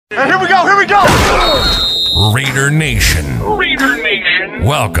And here we go! Raider Nation.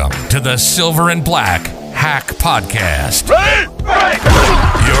 Welcome to the Silver and Black Hack Podcast.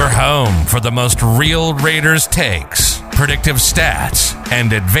 Your home for the most real Raiders takes, predictive stats,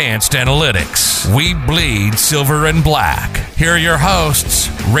 and advanced analytics. We bleed silver and black. Here are your hosts,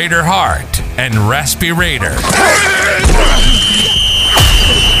 Raider Hart and Raspy Raider.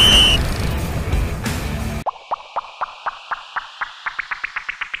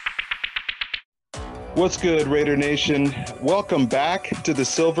 What's good, Raider Nation? Welcome back to the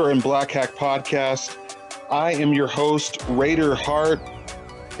Silver and Black Hack Podcast. I am your host, Raider Hart,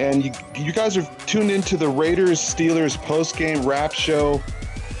 and you guys are tuned into the Raiders-Steelers post-game wrap show.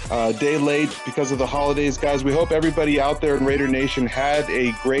 Day late because of the holidays. Guys, we hope everybody out there in Raider Nation had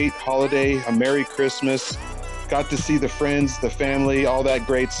a great holiday, a Merry Christmas, got to see the friends, the family, all that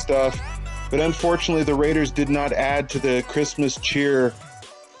great stuff. But unfortunately, the Raiders did not add to the Christmas cheer,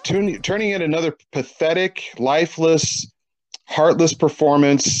 turning in another pathetic, lifeless, heartless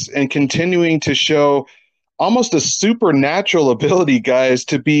performance and continuing to show almost a supernatural ability, guys,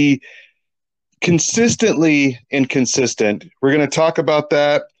 to be consistently inconsistent. We're going to talk about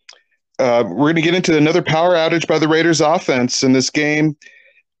that. We're going to get into another power outage by the Raiders offense in this game.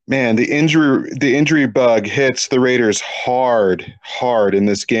 Man, the injury bug hits the Raiders hard in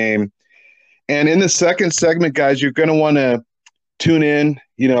this game. And in the second segment, guys, you're going to want to tune in.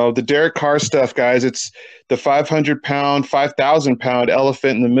 You know, the Derek Carr stuff, guys. It's the 500-pound, 5,000-pound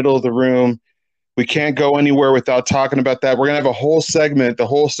elephant in the middle of the room. We can't go anywhere without talking about that. We're going to have a whole segment. The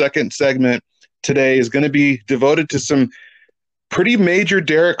whole second segment today is going to be devoted to some pretty major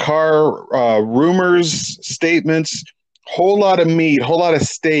Derek Carr rumors, statements, whole lot of meat, whole lot of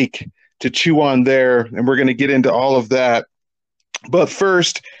steak to chew on there, and we're going to get into all of that. But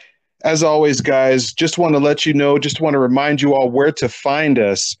first, as always, guys, just want to let you know, just want to remind you all where to find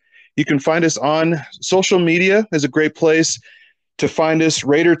us. You can find us on social media is a great place to find us.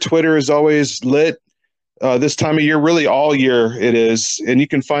 Raider Twitter is always lit this time of year, really all year it is. And you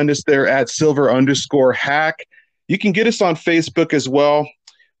can find us there at silver_hack. You can get us on Facebook as well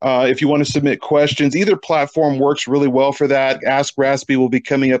if you want to submit questions. Either platform works really well for that. Ask Raspy will be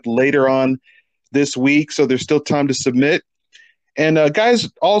coming up later on this week, so there's still time to submit. And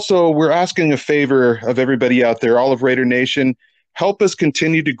guys, also, we're asking a favor of everybody out there, all of Raider Nation. Help us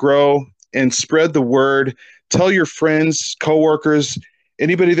continue to grow and spread the word. Tell your friends, coworkers,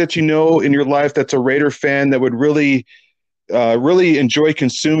 anybody that you know in your life that's a Raider fan that would really enjoy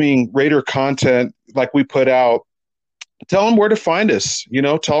consuming Raider content like we put out. Tell them where to find us. You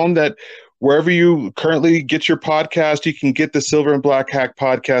know, tell them that wherever you currently get your podcast, you can get the Silver and Black Hack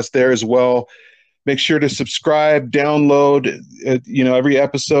podcast there as well. Make sure to subscribe, download, every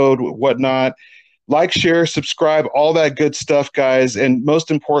episode, whatnot. Like, share, subscribe, all that good stuff, guys. And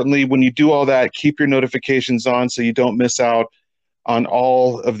most importantly, when you do all that, keep your notifications on so you don't miss out on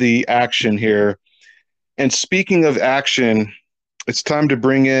all of the action here. And speaking of action, it's time to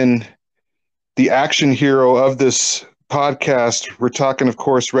bring in the action hero of this podcast. We're talking, of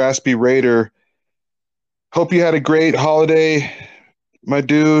course, Raspy Raider. Hope you had a great holiday, my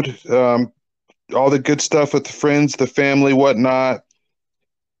dude. All the good stuff with the friends, the family, whatnot.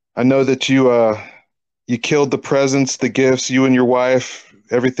 I know that you killed the presents, the gifts, you and your wife,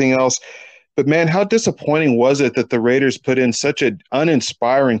 everything else. But, man, how disappointing was it that the Raiders put in such an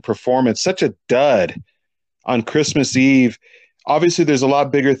uninspiring performance, such a dud on Christmas Eve? Obviously, there's a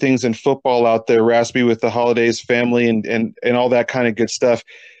lot bigger things in football out there, Raspy, with the holidays, family, and all that kind of good stuff.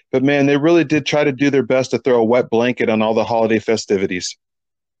 But, man, they really did try to do their best to throw a wet blanket on all the holiday festivities.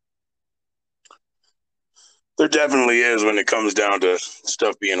 There definitely is when it comes down to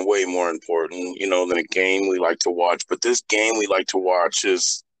stuff being way more important, than a game we like to watch. But this game we like to watch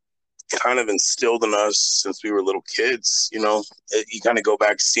is kind of instilled in us since we were little kids. You kind of go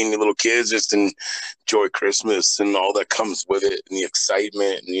back to seeing the little kids, just enjoy Christmas and all that comes with it, and the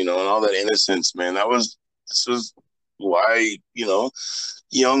excitement, and all that innocence, man. This was why,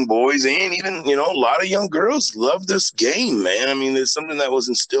 young boys and even, a lot of young girls love this game, man. I mean, it's something that was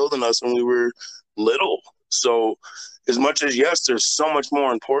instilled in us when we were little. So as much as, yes, there's so much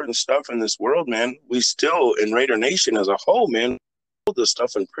more important stuff in this world, man, we still, in Raider Nation as a whole, man, hold this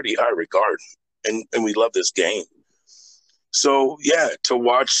stuff in pretty high regard. And we love this game. So, yeah, to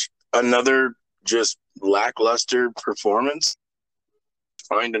watch another just lackluster performance,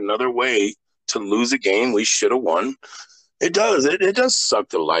 find another way to lose a game we should have won, it does. It does suck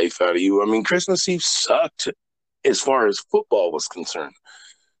the life out of you. I mean, Christmas Eve sucked as far as football was concerned.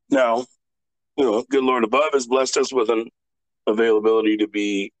 Now, good Lord above has blessed us with an availability to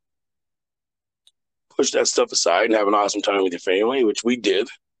push that stuff aside and have an awesome time with your family, which we did.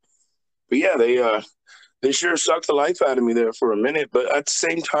 But yeah, they sure sucked the life out of me there for a minute. But at the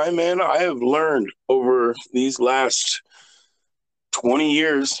same time, man, I have learned over these last 20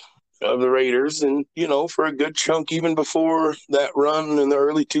 years of the Raiders, and for a good chunk even before that run in the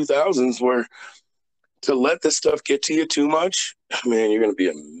early 2000s, where to let this stuff get to you too much, man, you're going to be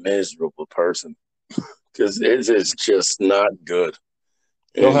a miserable person because it is just not good.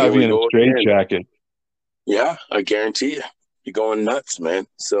 They'll And here have you we in a go again. straitjacket. Yeah, I guarantee you. You're going nuts, man.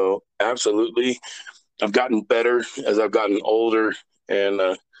 So absolutely, I've gotten better as I've gotten older, and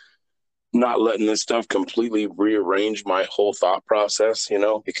not letting this stuff completely rearrange my whole thought process,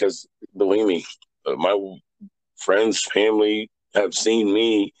 because believe me, my friends, family have seen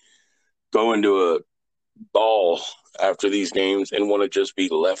me go into a ball after these games and want to just be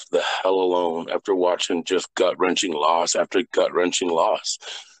left the hell alone after watching just gut-wrenching loss after gut-wrenching loss.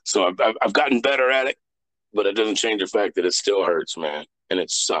 So I've gotten better at it, but it doesn't change the fact that it still hurts, man, and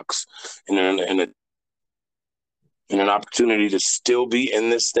it sucks. And an opportunity to still be in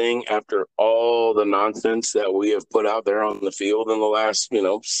this thing after all the nonsense that we have put out there on the field in the last,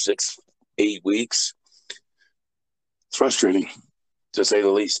 6-8 weeks. It's frustrating, to say the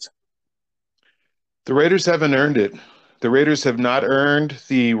least. The Raiders haven't earned it. The Raiders have not earned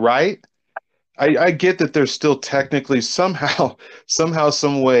the right. I get that there's still technically somehow,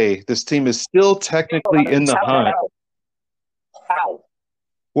 some way, this team is still technically in the hunt. How?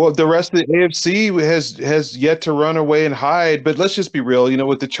 Well, the rest of the AFC has yet to run away and hide. But let's just be real.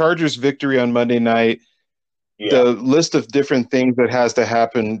 With the Chargers' victory on Monday night, the list of different things that has to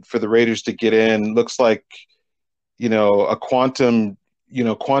happen for the Raiders to get in looks like, a quantum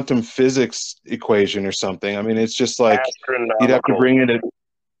physics equation or something. I mean, it's just like you'd have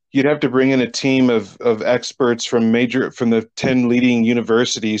to bring in a team of experts from the 10 leading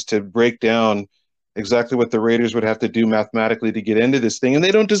universities to break down exactly what the Raiders would have to do mathematically to get into this thing. And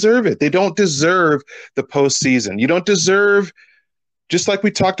they don't deserve it. They don't deserve the postseason. You don't deserve, just like we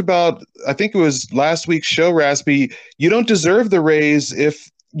talked about, I think it was last week's show, Raspy, you don't deserve the raise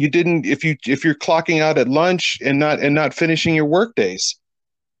if you're clocking out at lunch and not finishing your work days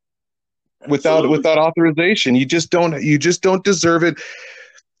without authorization. You just don't deserve it.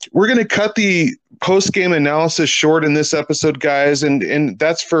 We're going to cut the post-game analysis short in this episode, guys, and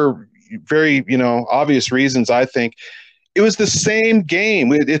that's for very, obvious reasons. I think it was the same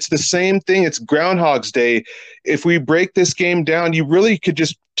game. It's the same thing. It's Groundhog's Day. If we break this game down, you really could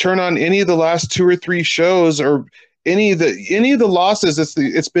just turn on any of the last 2 or 3 shows or any of the losses.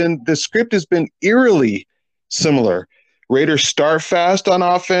 The script has been eerily similar. Raiders start fast on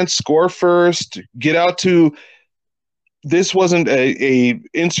offense, score first, get out to. This wasn't a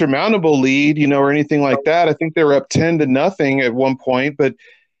insurmountable lead, or anything like that. I think they were up 10-0 at one point, but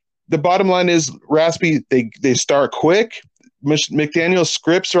the bottom line is, Raspy, they start quick. McDaniel's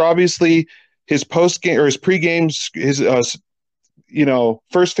scripts are obviously his post game or his pregame, his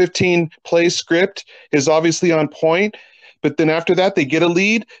first 15 play script is obviously on point. But then after that, they get a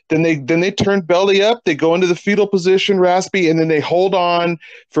lead. Then they turn belly up. They go into the fetal position, Raspy, and then they hold on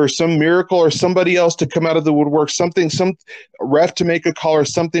for some miracle or somebody else to come out of the woodwork, some ref to make a call or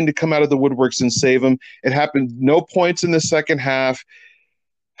something to come out of the woodworks and save them. It happened. No points in the second half.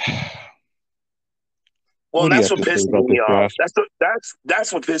 Well, that's what pisses me off.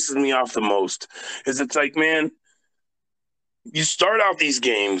 That's what pisses me off the most. Is it's like, man, you start out these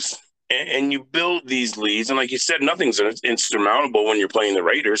games and you build these leads, and like you said, nothing's insurmountable when you're playing the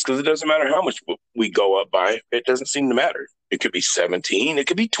Raiders because it doesn't matter how much we go up by. It doesn't seem to matter. It could be 17, it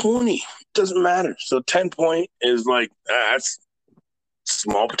could be 20. It doesn't matter. So 10-point is like that's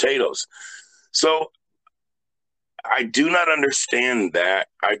small potatoes. So I do not understand that.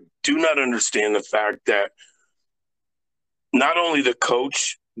 I do not understand the fact that not only the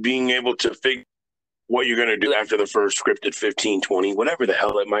coach being able to figure what you're going to do after the first scripted 15, 20, whatever the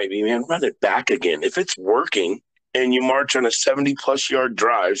hell it might be, man, run it back again. If it's working and you march on a 70-plus yard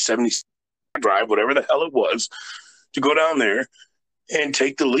drive, 70 drive, whatever the hell it was, to go down there and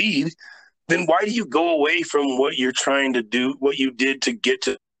take the lead, then why do you go away from what you're trying to do, what you did to get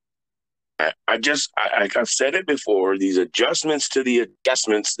to? I've said it before, these adjustments to the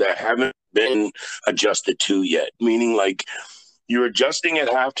adjustments that haven't been adjusted to yet, meaning like you're adjusting at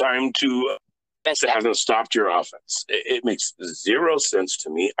halftime to that hasn't stopped your offense. It makes zero sense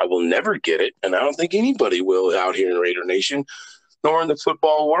to me. I will never get it, and I don't think anybody will out here in Raider Nation, nor in the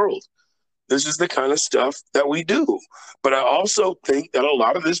football world. This is the kind of stuff that we do. But I also think that a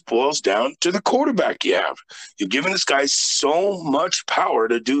lot of this boils down to the quarterback you have. You're giving this guy so much power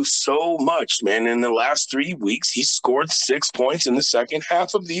to do so much, man. In the last 3 weeks, he scored 6 points in the second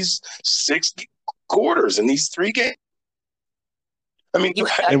half of these 6 quarters in these 3 games. I mean,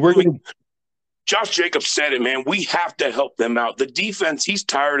 Josh Jacobs said it, man. We have to help them out. The defense, he's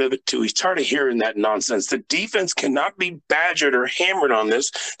tired of it too. He's tired of hearing that nonsense. The defense cannot be badgered or hammered on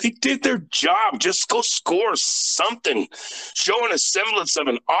this. They did their job. Just go score something, showing a semblance of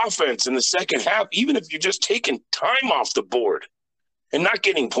an offense in the second half, even if you're just taking time off the board and not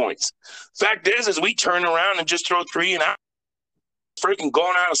getting points. Fact is we turn around and just throw 3 and out, freaking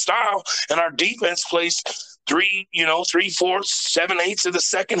going out of style, and our defense plays 3, 3/4, 7/8 of the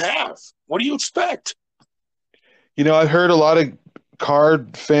second half. What do you expect? I've heard a lot of Carr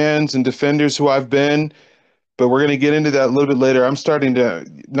fans and defenders who I've been, but we're going to get into that a little bit later. I'm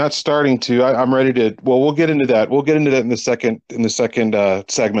ready to, well, we'll get into that. We'll get into that in the second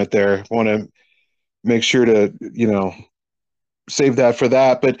segment there. I want to make sure to, save that for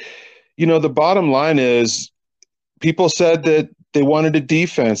that. But, the bottom line is people said that they wanted a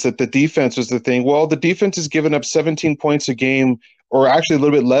defense, that the defense was the thing. Well, the defense has given up 17 points a game, or actually a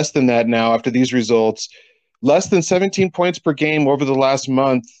little bit less than that now after these results, less than 17 points per game over the last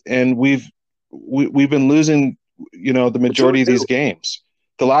month. And we've been losing, the majority of these games.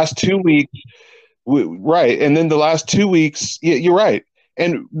 The last 2 weeks, right. And then the last 2 weeks, you're right.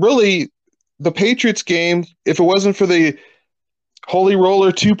 And really, the Patriots game, if it wasn't for the Holy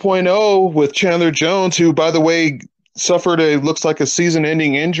Roller 2.0 with Chandler Jones, who, by the way, suffered looks like a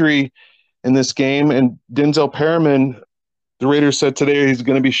season-ending injury in this game, and Denzel Perriman, the Raiders said today he's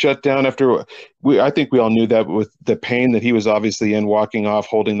going to be shut down after I think we all knew that with the pain that he was obviously in walking off,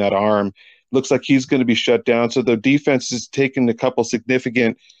 holding that arm. Looks like he's going to be shut down. So the defense has taken a couple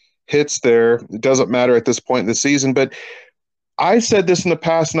significant hits there. It doesn't matter at this point in the season, but I said this in the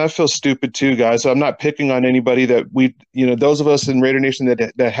past, and I feel stupid too, guys. So I'm not picking on anybody that those of us in Raider Nation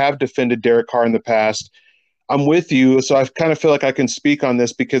that have defended Derek Carr in the past. I'm with you. So I kind of feel like I can speak on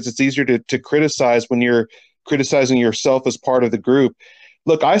this because it's easier to criticize when you're criticizing yourself as part of the group.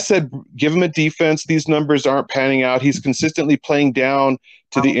 Look, I said, give him a defense. These numbers aren't panning out. He's consistently playing down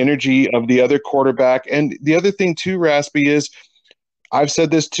to the energy of the other quarterback. And the other thing too, Raspy, is I've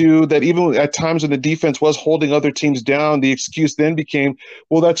said this too, that even at times when the defense was holding other teams down, the excuse then became,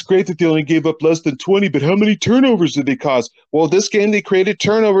 well, that's great that they only gave up less than 20, but how many turnovers did they cause? Well, this game they created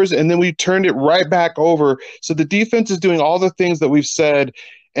turnovers, and then we turned it right back over. So the defense is doing all the things that we've said,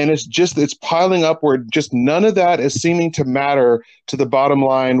 and it's piling up where just none of that is seeming to matter to the bottom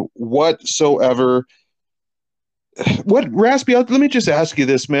line whatsoever. Raspy, let me just ask you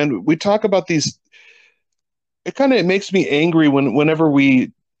this, man. We talk about these. It makes me angry whenever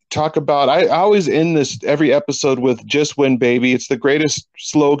we talk about. I always end every episode with "Just win, baby." It's the greatest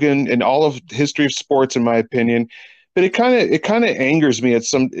slogan in all of history of sports, in my opinion. But it kind of angers me at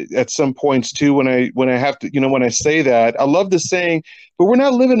some points too when I have to, when I say that. I love the saying, but we're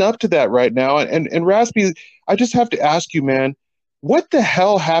not living up to that right now. And Raspy, I just have to ask you, man, what the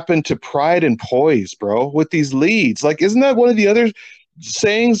hell happened to pride and poise, bro, with these leads? Like, isn't that one of the other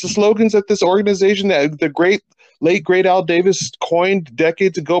sayings, the slogans that this organization, that the late great Al Davis coined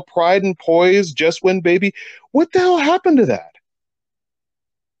decades ago? Pride and poise, just win, baby. What the hell happened to that?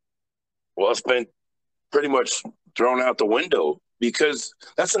 Well, it's been pretty much thrown out the window, because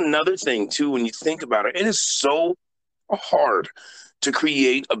that's another thing too. When you think about it, it is so hard to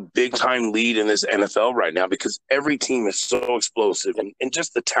create a big time lead in this NFL right now, because every team is so explosive, and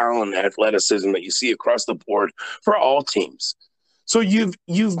just the talent and athleticism that you see across the board for all teams. So you've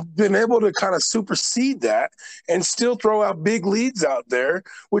been able to kind of supersede that and still throw out big leads out there,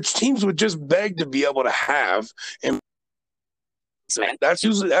 which teams would just beg to be able to have. And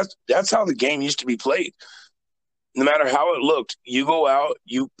that's how the game used to be played. No matter how it looked, you go out,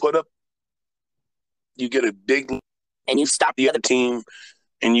 you get a big, and you stop the other team,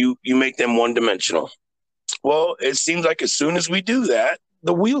 and you make them one-dimensional. Well, it seems like as soon as we do that,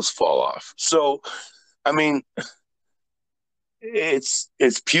 the wheels fall off. So, I mean, it's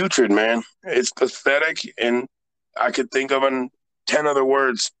putrid, man. It's pathetic, and I could think of 10 other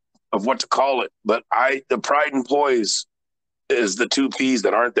words of what to call it. But the pride and poise is the two P's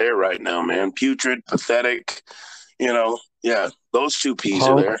that aren't there right now, man. Putrid, pathetic, those two P's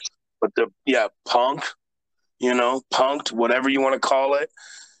are there. But punk, punked, whatever you want to call it,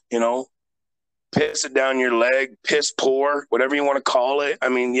 piss it down your leg, piss poor, whatever you want to call it. I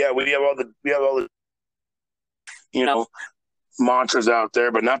mean, we have all the mantras out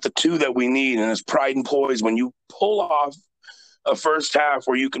there, but not the two that we need. And it's pride and poise. When you pull off a first half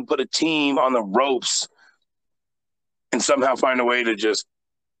where you can put a team on the ropes and somehow find a way to just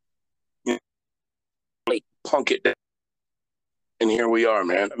punk it down. And here we are,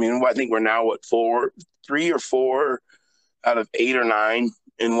 man. I mean, I think we're now 3 or 4 out of 8 or 9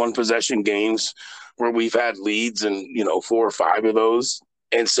 in one possession games where we've had leads, and 4 or 5 of those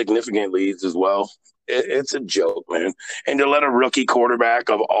and significant leads as well. It's a joke, man. And to let a rookie quarterback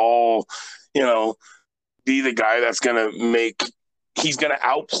of all, be the guy that's going to he's going to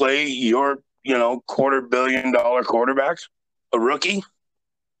outplay your, $250 million quarterback, a rookie.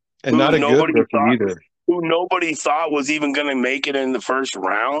 And not a good rookie either. Who nobody thought was even going to make it in the first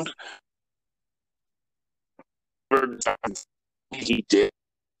round. He did.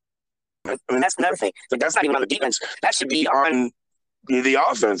 I mean, that's another thing. Like, that's not even on the defense. That should be on the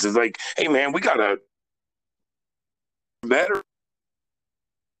offense. It's like, hey, man, we got to better.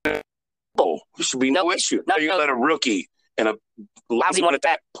 Oh, there should be no issue. Now you're going to let a rookie and a lousy one at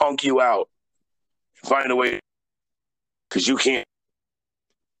that punk you out. Find a way, because you can't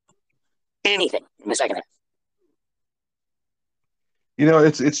anything in the second half.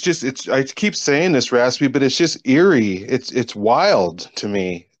 I keep saying this, Raspy, but it's just eerie. It's wild to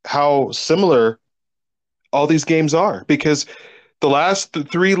me how similar all these games are, because the last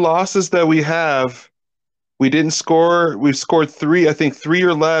three losses that we have, we didn't score. We've scored three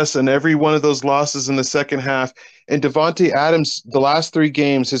or less in every one of those losses in the second half. And Davante Adams, the last three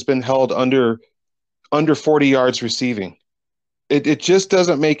games, has been held under 40 yards receiving. It just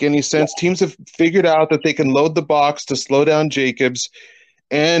doesn't make any sense. Teams have figured out that they can load the box to slow down Jacobs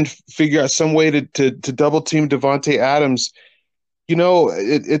and figure out some way to double team Davante Adams.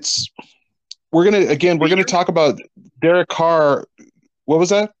 We're gonna talk about Derek Carr. What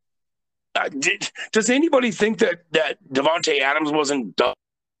was that? Does anybody think that Davante Adams wasn't done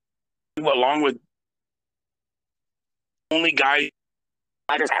along with only guy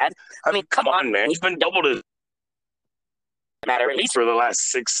Riders had? I mean, come on, man. He's been doubled as matter at least for the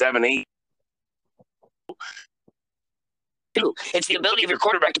last 6, 7, 8. It's the ability of your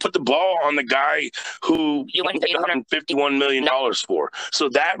quarterback to put the ball on the guy who you went and paid $151 million for. So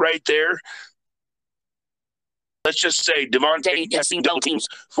that right there, let's just say Davante has seen double teams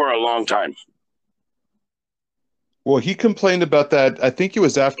for a long time. Well, he complained about that. I think it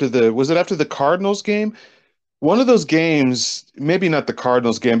was after the Cardinals game? One of those games, maybe not the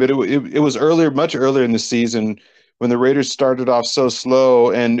Cardinals game, but it was much earlier in the season when the Raiders started off so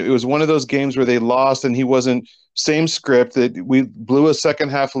slow, and it was one of those games where they lost and he wasn't same script, that we blew a second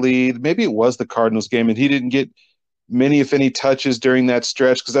half lead. Maybe it was the Cardinals game, and he didn't get many, if any, touches during that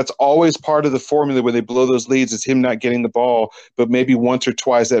stretch, because that's always part of the formula when they blow those leads, is him not getting the ball, but maybe once or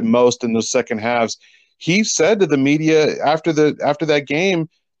twice at most in those second halves. He said to the media after that game,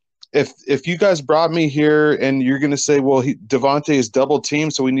 if you guys brought me here and you're going to say, well, Davante is double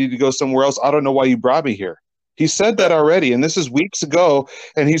teamed, so we need to go somewhere else, I don't know why you brought me here. He said that already, and this is weeks ago,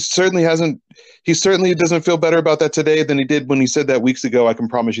 and he certainly doesn't feel better about that today than he did when he said that weeks ago. I can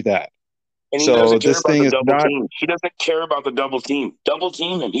promise you that. And he doesn't care about the double team. He doesn't care about the double team. Double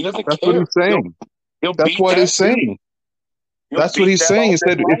team him. He doesn't care. That's what he's saying. That's what he's saying. That's what he's saying. He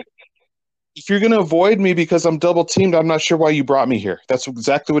said, if you're going to avoid me because I'm double teamed, I'm not sure why you brought me here. That's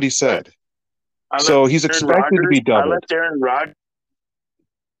exactly what he said. So he's expected to be doubled. I left Aaron Rodgers.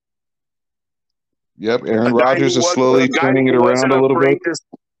 Yep, Aaron Rodgers is slowly turning it around a little bit.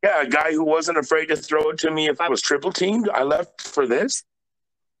 A guy who wasn't afraid to throw it to me if I was triple teamed. I left for this.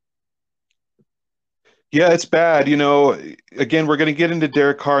 Yeah, it's bad. Again, we're going to get into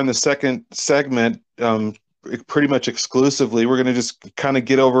Derek Carr in the second segment, pretty much exclusively. We're going to just kind of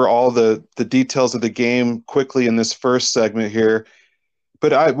get over all the details of the game quickly in this first segment here.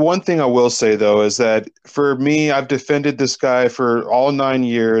 But one thing I will say, though, is that for me, I've defended this guy for all 9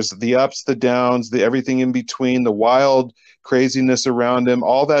 years, the ups, the downs, the everything in between, the wild craziness around him,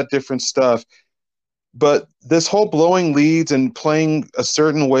 all that different stuff. But this whole blowing leads and playing a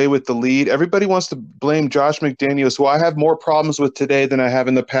certain way with the lead, everybody wants to blame Josh McDaniels, who I have more problems with today than I have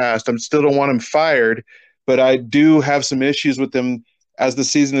in the past. I still don't want him fired, but I do have some issues with him as the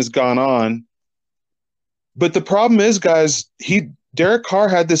season has gone on. But the problem is, guys, Derek Carr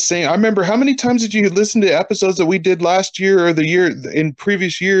had this same. I remember, how many times did you listen to episodes that we did last year or the year in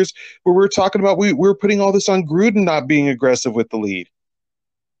previous years where we were talking about we were putting all this on Gruden not being aggressive with the lead.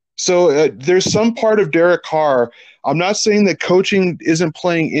 So there's some part of Derek Carr. I'm not saying that coaching isn't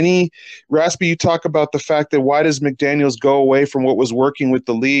playing any. Raspy, you talk about the fact that why does McDaniels go away from what was working with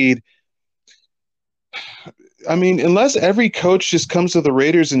the lead? I mean, unless every coach just comes to the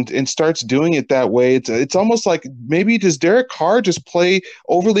Raiders and starts doing it that way, it's almost like, maybe does Derek Carr just play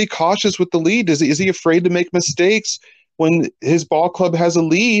overly cautious with the lead? Is he afraid to make mistakes when his ball club has a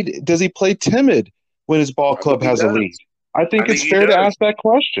lead? Does he play timid when his ball club has a lead? I think it's fair to ask that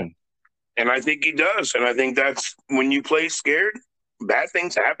question. And I think he does. And I think that's when you play scared, bad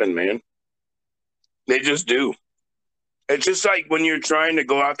things happen, man. They just do. It's just like when you're trying to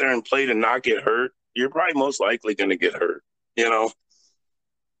go out there and play to not get hurt, you're probably most likely going to get hurt,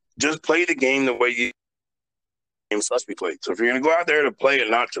 just play the game the way you game's supposed to be played. So if you're going to go out there to play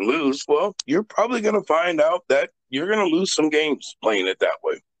and not to lose, well, you're probably going to find out that you're going to lose some games playing it that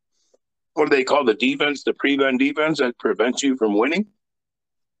way. What do they call the defense, the prevent defense that prevents you from winning?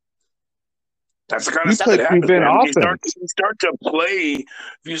 That's the kind of stuff that happens. If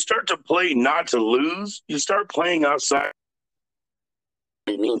you start to play not to lose, you start playing outside.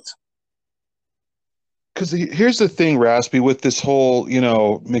 It means. Because here's the thing, Raspy, with this whole,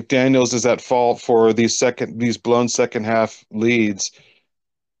 McDaniels is at fault for these blown second half leads.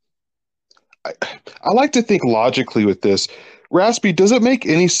 I like to think logically with this. Raspy, does it make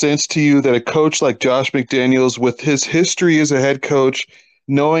any sense to you that a coach like Josh McDaniels, with his history as a head coach,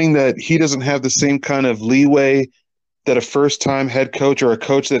 knowing that he doesn't have the same kind of leeway that a first-time head coach or a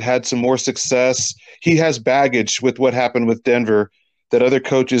coach that had some more success, he has baggage with what happened with Denver that other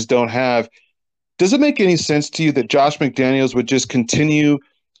coaches don't have. Does it make any sense to you that Josh McDaniels would just continue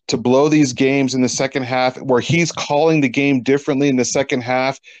to blow these games in the second half, where he's calling the game differently in the second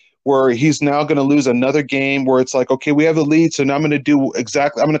half, where he's now going to lose another game where it's like, okay, we have the lead, so now I'm going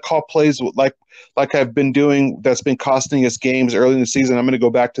to call plays like I've been doing that's been costing us games early in the season. I'm going to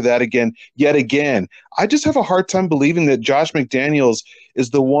go back to that yet again. I just have a hard time believing that Josh McDaniels is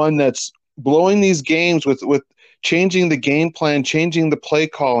the one that's blowing these games with changing the game plan, changing the play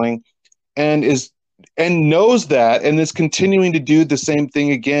calling, and knows that and is continuing to do the same thing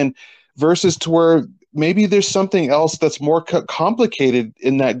again, versus to where maybe there's something else that's more complicated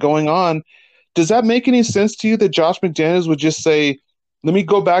in that going on. Does that make any sense to you that Josh McDaniels would just say, let me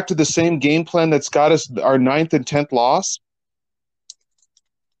go back to the same game plan that's got us our 9th and 10th loss?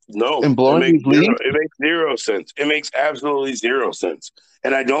 No, and blowing these leads? It makes zero sense. It makes absolutely zero sense.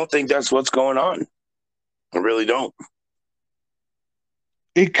 And I don't think that's what's going on. I really don't.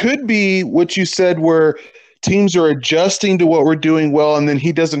 It could be what you said, where teams are adjusting to what we're doing well, and then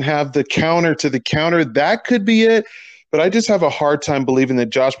he doesn't have the counter to the counter. That could be it. But I just have a hard time believing that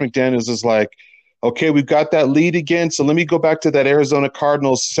Josh McDaniels is like, okay, we've got that lead again, so let me go back to that Arizona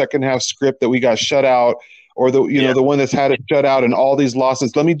Cardinals second half script that we got shut out, or the one that's had it shut out and all these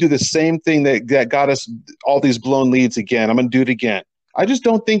losses. Let me do the same thing that got us all these blown leads again. I'm going to do it again. I just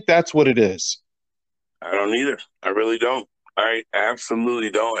don't think that's what it is. I don't either. I really don't. I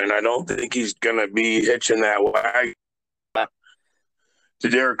absolutely don't. And I don't think he's going to be hitching that wagon to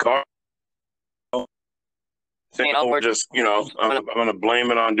Derek Carr. We're just, I'm going to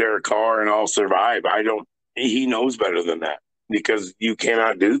blame it on Derek Carr and I'll survive. He knows better than that, because you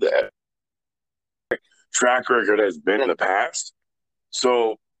cannot do that. Track record has been in the past.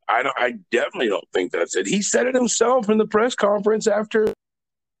 So I definitely don't think that's it. He said it himself in the press conference after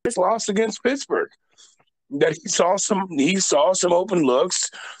his loss against Pittsburgh, that he saw some open looks.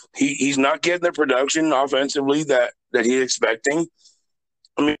 He's not getting the production offensively that he's expecting.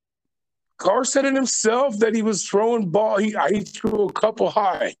 I mean, Carr said it himself that he was throwing ball. He threw a couple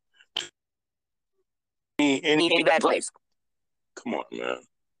high. Any bad plays. Come on, man.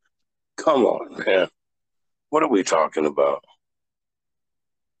 Come on, man. What are we talking about?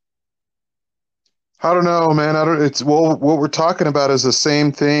 I don't know, man. What we're talking about is the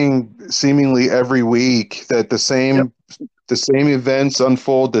same thing seemingly every week, that the same events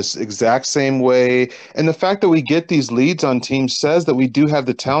unfold this exact same way. And the fact that we get these leads on teams says that we do have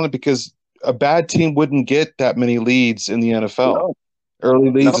the talent, because a bad team wouldn't get that many leads in the NFL. No. Early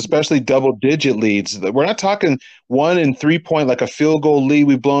leads, especially double-digit leads. We're not talking 1 and 3 point, like a field goal lead.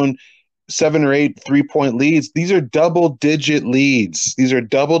 We've blown 7 or 8 3-point leads. These are double-digit leads. These are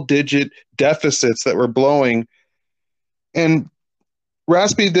double-digit deficits that we're blowing. And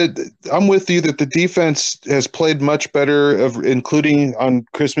Raspy, I'm with you that the defense has played much better, including on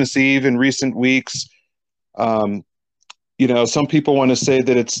Christmas Eve in recent weeks. Some people want to say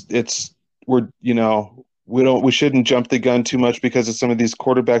that we shouldn't jump the gun too much because of some of these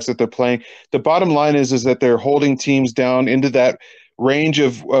quarterbacks that they're playing. The bottom line is that they're holding teams down into that range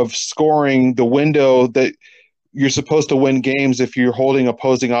of scoring, the window that you're supposed to win games if you're holding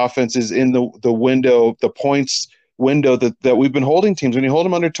opposing offenses in the window, the points window that we've been holding teams. When you hold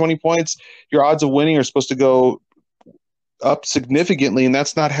them under 20 points, your odds of winning are supposed to go up significantly, and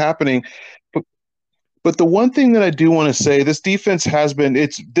that's not happening. But the one thing that I do want to say, this defense has been,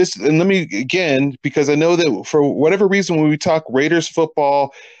 and let me again, because I know that for whatever reason, when we talk Raiders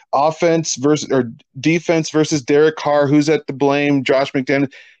football, offense or defense versus Derek Carr, who's at the blame, Josh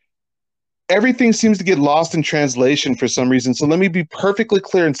McDaniels, everything seems to get lost in translation for some reason. So let me be perfectly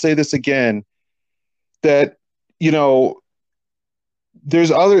clear and say this again, that,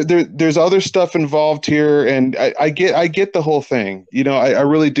 there's other stuff involved here, and I get the whole thing, I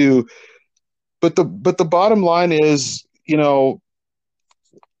really do. But the bottom line is,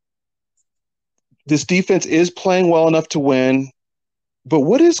 this defense is playing well enough to win. But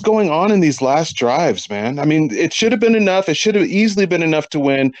what is going on in these last drives, man? I mean, it should have been enough. It should have easily been enough to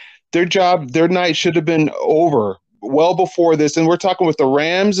win. Their night should have been over well before this. And we're talking with the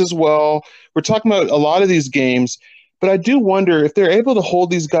Rams as well. We're talking about a lot of these games. But I do wonder if they're able to hold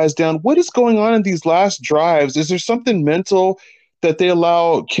these guys down. What is going on in these last drives? Is there something mental that they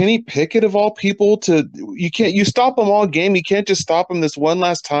allow Kenny Pickett of all people to? You stop them all game. You can't just stop them this one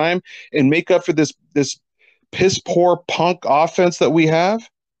last time and make up for this piss poor punk offense that we have.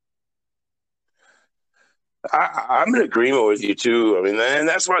 I'm in agreement with you too. I mean, and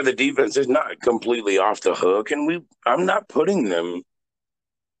that's why the defense is not completely off the hook, and I'm not putting them,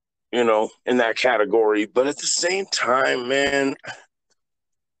 in that category. But at the same time, man,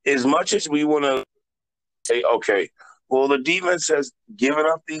 as much as we want to say, okay, well, the defense has given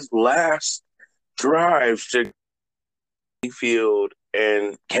up these last drives to Field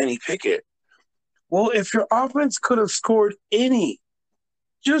and Kenny Pickett. Well, if your offense could have scored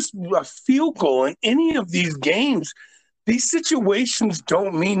just a field goal in any of these games, these situations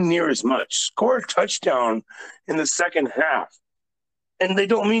don't mean near as much. Score a touchdown in the second half, and they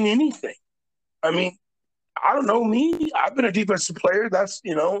don't mean anything. I mean, I don't know me. I've been a defensive player. That's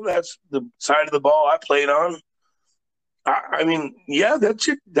the side of the ball I played on. I mean, yeah,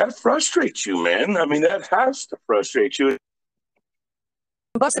 that frustrates you, man. I mean, that has to frustrate you.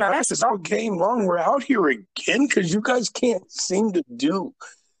 Busting our asses all game long. We're out here again because you guys can't seem to do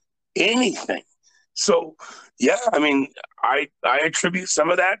anything. So, yeah, I mean, I attribute some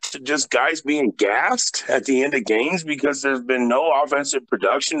of that to just guys being gassed at the end of games because there's been no offensive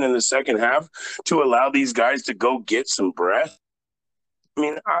production in the second half to allow these guys to go get some breath. I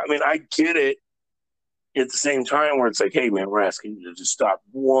mean, I get it at the same time where it's like, hey, man, we're asking you to just stop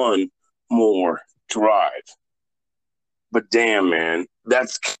one more drive. But damn, man,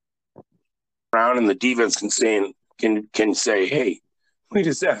 that's around and the defense can say, hey, we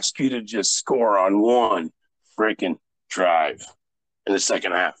just asked you to just score on one freaking drive in the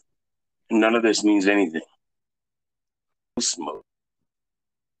second half. And none of this means anything. Smoke.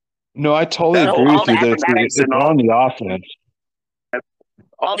 No, I totally agree with you that it's on the offense.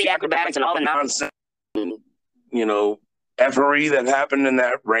 All the acrobatics and all the nonsense, effery that happened in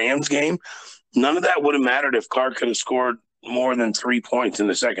that Rams game, none of that would have mattered if Carr could have scored more than 3 points in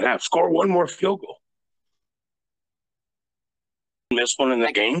the second half. Score one more field goal. Miss one in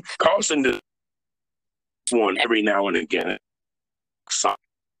the game. Carlson does one every now and again.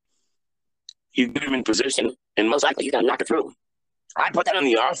 You get him in position, and most likely you're going to knock it through. I put that on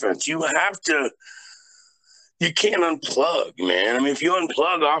the offense. You can't unplug, man. I mean, if you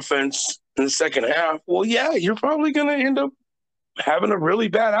unplug offense in the second half, well, yeah, you're probably going to end up having a really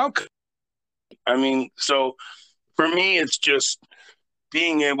bad outcome. I mean, so for me, it's just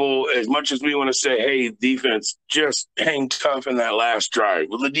being able, as much as we want to say, hey, defense, just hang tough in that last drive.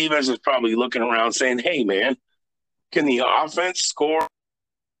 Well, the defense is probably looking around saying, hey, man, can the offense score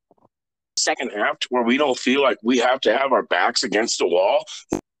second half to where we don't feel like we have to have our backs against the wall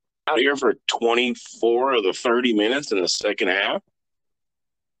out here for 24 of the 30 minutes in the second half?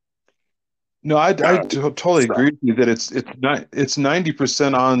 No, I totally agree with you that it's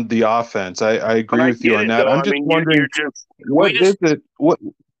 90% on the offense. I agree with you on that. I'm just wondering, what is it? What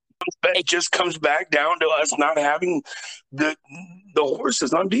it just comes back down to us not having the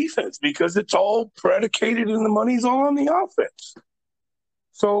horses on defense because it's all predicated and the money's all on the offense.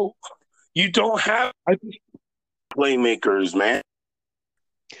 So you don't have playmakers, man.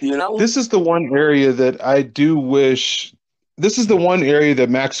 This is the one area that I do wish. This is the one area that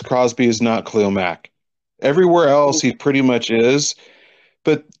Max Crosby is not Khalil Mack. Everywhere else, he pretty much is.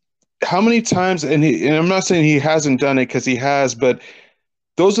 But how many times? And I'm not saying he hasn't done it because he has. But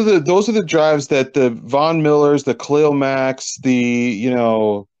those are the drives that the Von Millers, the Khalil Macks, the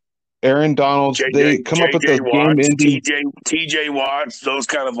Aaron Donalds, they come up with those game-ending. TJ Watts, those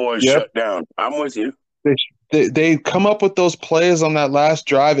kind of boys shut down. I'm with you. They come up with those plays on that last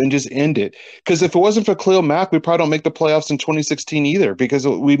drive and just end it. Because if it wasn't for Khalil Mack, we probably don't make the playoffs in 2016 either, because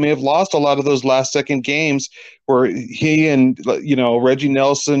we may have lost a lot of those last-second games where he and Reggie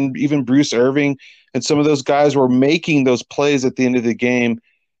Nelson, even Bruce Irving, and some of those guys were making those plays at the end of the game.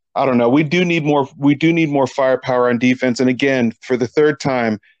 I don't know. We do need more firepower on defense. And again, for the third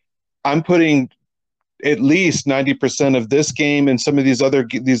time, I'm putting at least 90% of this game and some of these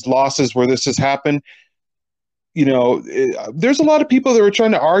losses where this has happened. There's a lot of people that were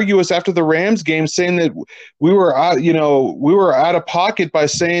trying to argue us after the Rams game, saying that we were out of pocket by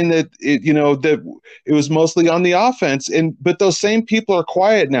saying that that it was mostly on the offense. But those same people are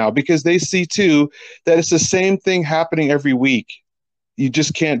quiet now because they see too that it's the same thing happening every week. You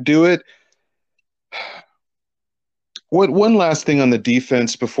just can't do it. One last thing on the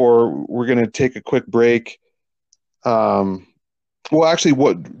defense before we're going to take a quick break. Well,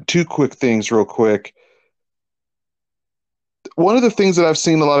 actually, two quick things real quick. One of the things that I've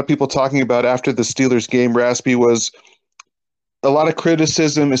seen a lot of people talking about after the Steelers game, Raspy, was a lot of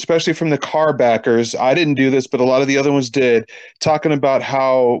criticism, especially from the Carr backers. I didn't do this, but a lot of the other ones did, talking about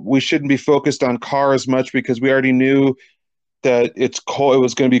how we shouldn't be focused on Carr as much because we already knew that it's cold, it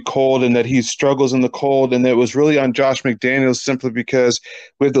was going to be cold, and that he struggles in the cold, and that it was really on Josh McDaniels simply because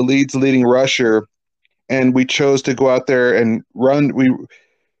we have the leading rusher, and we chose to go out there and run.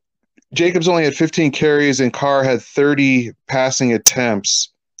 Jacobs only had 15 carries, and Carr had 30 passing attempts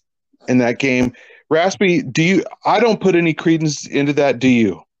in that game. Raspy, I don't put any credence into that, do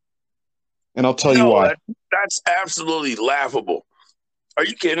you? And I'll tell you why. That's absolutely laughable. Are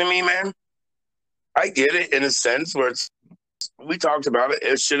you kidding me, man? I get it in a sense where we talked about it.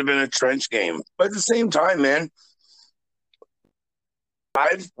 It should have been a trench game. But at the same time, man,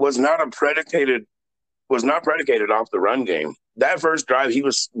 was not predicated off the run game. That first drive, he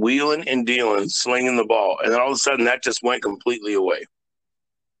was wheeling and dealing, slinging the ball. And then all of a sudden, that just went completely away.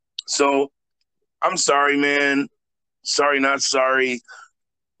 So I'm sorry, man. Sorry, not sorry.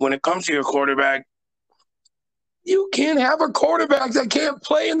 When it comes to your quarterback, you can't have a quarterback that can't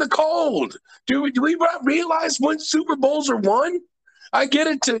play in the cold. Do we realize when Super Bowls are won? I get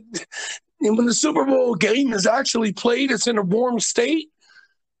it. When the Super Bowl game is actually played, it's in a warm state.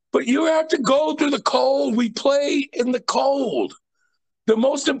 But you have to go through the cold. We play in the cold. The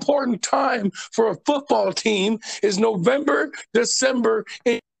most important time for a football team is November, December,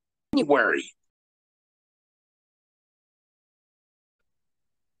 and January.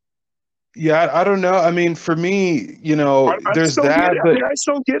 Yeah, I don't know. I mean, for me, there's that. But I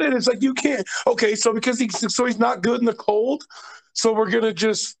still get it. It's like you can't. Okay, so because he's not good in the cold, so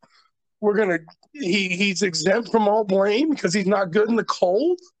he's exempt from all blame because he's not good in the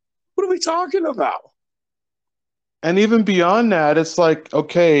cold. What are we talking about? And even beyond that, it's like,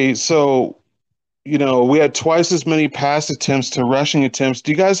 okay, so we had twice as many pass attempts to rushing attempts.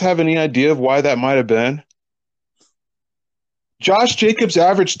 Do you guys have any idea of why that might have been? Josh Jacobs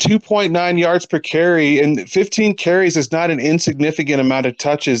averaged 2.9 yards per carry, and 15 carries is not an insignificant amount of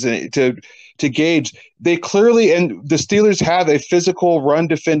touches to gauge. They clearly, and the Steelers have a physical run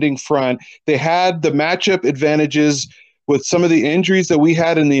defending front. They had the matchup advantages with some of the injuries that we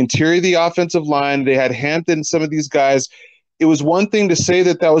had in the interior of the offensive line. They had Hampton, some of these guys. It was one thing to say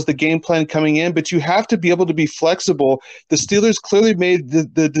that was the game plan coming in, but you have to be able to be flexible. The Steelers clearly made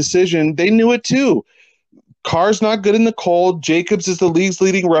the decision. They knew it too. Carr's not good in the cold. Jacobs is the league's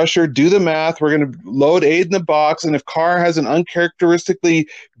leading rusher. Do the math. We're going to load 8 in the box. And if Carr has an uncharacteristically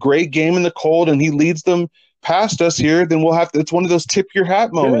great game in the cold and he leads them past us here, then it's one of those tip your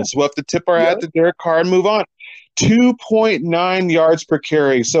hat moments. Yeah. We'll have to tip our hat to Derek Carr and move on. 2.9 yards per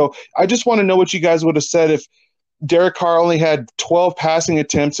carry. So I just want to know what you guys would have said if Derek Carr only had 12 passing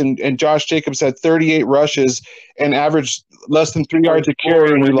attempts and Josh Jacobs had 38 rushes and averaged less than 3 yards a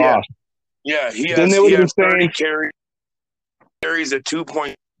carry and we lost. Yeah, he has 30 carries at 2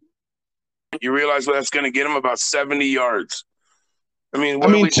 points. You realize what that's going to get him? About 70 yards. What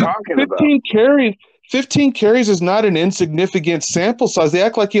are we talking 15 about? 15 carries is not an insignificant sample size. They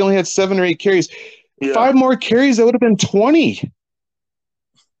act like he only had 7 or 8 carries. Yeah. 5 more carries, that would have been 20.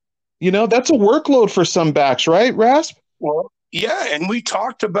 That's a workload for some backs, right, Rasp? Well, yeah, and we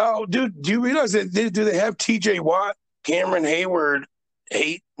talked about, dude, do you realize that do they have TJ Watt, Cameron Hayward,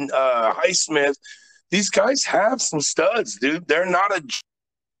 Highsmith? These guys have some studs, dude. They're not a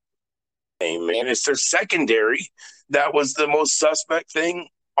man. It's their secondary that was the most suspect thing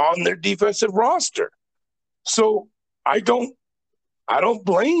on their defensive roster. So I don't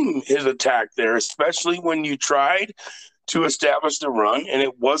blame his attack there, especially when you tried to establish the run and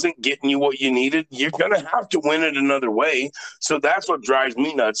it wasn't getting you what you needed. You're going to have to win it another way. So that's what drives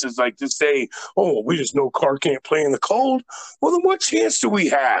me nuts, is like to say, oh, we just know Carr can't play in the cold. Well, then what chance do we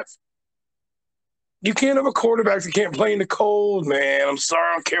have? You can't have a quarterback that can't play in the cold, man. I'm sorry.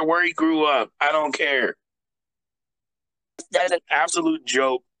 I don't care where he grew up. I don't care. That's an absolute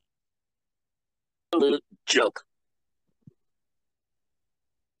joke. Absolute joke.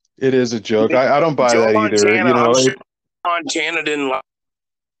 It is a joke. I don't buy that either. Montana didn't like.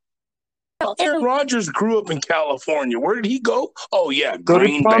 Aaron Rodgers grew up in California. Where did he go? Oh, yeah,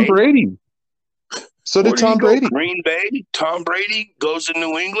 Green Bay. Tom Brady. So did Tom Brady. Green Bay. Tom Brady goes to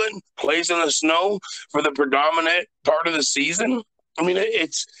New England, plays in the snow for the predominant part of the season.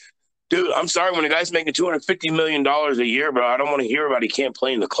 Dude, I'm sorry, when a guy's making $250 million a year, but I don't want to hear about he can't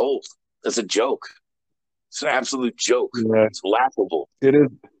play in the cold. That's a joke. It's an absolute joke. Yeah. It's laughable. It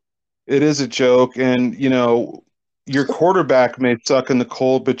is a joke. And, your quarterback may suck in the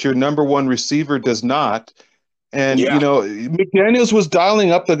cold, but your number one receiver does not. And, Yeah. McDaniels was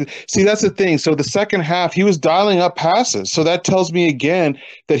dialing up see, that's the thing. So the second half, he was dialing up passes. So that tells me again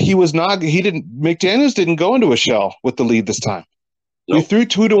that McDaniels didn't go into a shell with the lead this time. Nope. We threw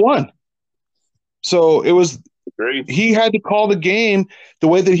 2-1. So it was, Great. he had to call the game the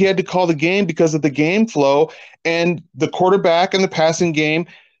way that he had to call the game because of the game flow, and the quarterback and the passing game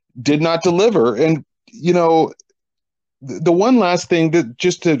did not deliver. And, the one last thing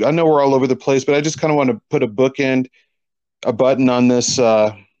that I know we're all over the place, but I just kind of want to put a button on this,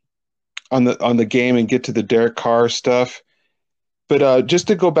 on the game and get to the Derek Carr stuff. But just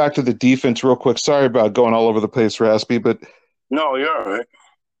to go back to the defense real quick, sorry about going all over the place, Raspy, but No, you're all right.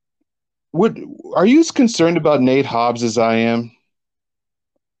 Are you as concerned about Nate Hobbs as I am?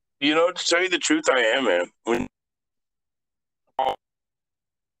 To tell you the truth, I am, man. When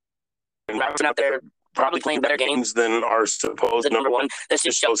Robinson out there probably playing better games than our supposed number one, this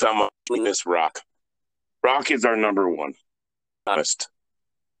just shows how much we miss Rock. Rock is our number one. Honest.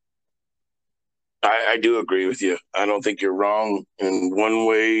 I do agree with you. I don't think you're wrong in one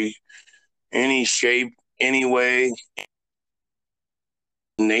way, any shape, any way.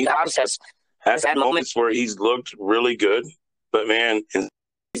 Nate Hobbs has had moments where he's looked really good, but man, in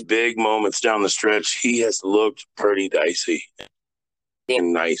these big moments down the stretch, he has looked pretty dicey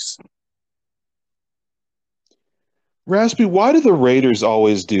and nice. Raspy, why do the Raiders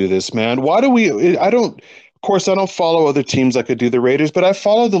always do this, man? Why do we? Of course, I don't follow other teams like I do the Raiders, but I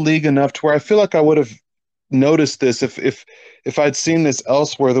follow the league enough to where I feel like I would have noticed this if I'd seen this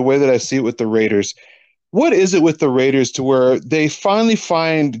elsewhere, the way that I see it with the Raiders. What is it with the Raiders to where they finally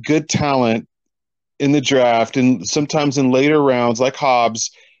find good talent in the draft and sometimes in later rounds, like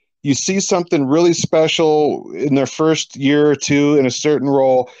Hobbs? You see something really special in their first year or two in a certain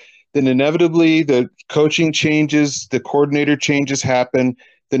role, then inevitably the coaching changes, the coordinator changes happen.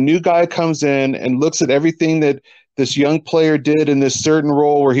 The new guy comes in and looks at everything that this young player did in this certain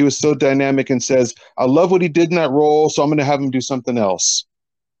role where he was so dynamic and says, I love what he did in that role, so I'm going to have him do something else.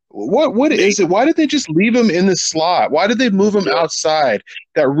 What is it? Why did they just leave him in the slot? Why did they move him outside?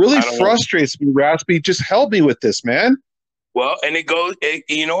 That really frustrates me, Raspy. Just help me with this, man. Well, and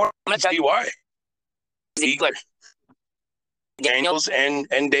you know what? I'm going to tell you why. Ziegler, Daniels, and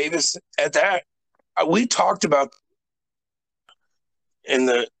Davis at that. We talked about in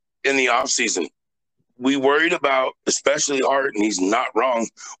the offseason. We worried about, especially Hart, and he's not wrong,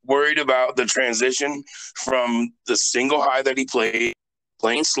 worried about the transition from the single high that he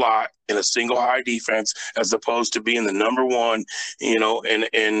playing slot in a single high defense, as opposed to being the number one, in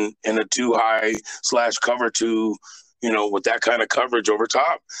a 2 high / cover 2, with that kind of coverage over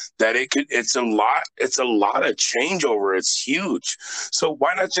top, that it's a lot of changeover. It's huge. So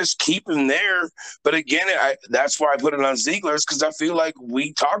why not just keep him there? But again, that's why I put it on Ziegler's, because I feel like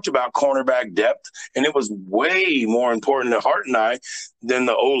we talked about cornerback depth, and it was way more important to Hart and I than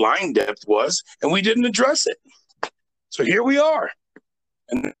the O-line depth was, and we didn't address it. So here we are.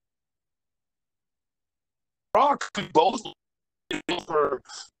 And Rock, we both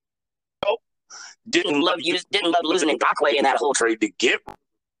didn't love losing Ngakwe in that whole trade to get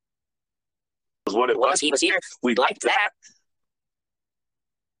was what it was. He was here. We liked that.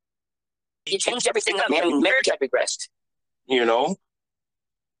 You changed everything up, man. I mean, Merrick had regressed.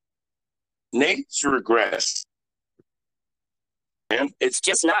 Nate's regressed. Man, it's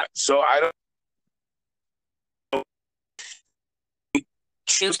just not. So I don't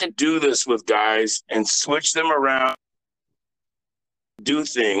choose to do this with guys and switch them around, do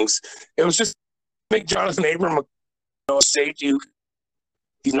things. It was just make Jonathan Abram a safety.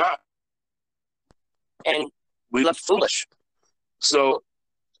 He's not. And we looked foolish. So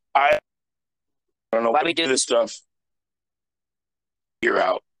I don't know why we do this stuff. You're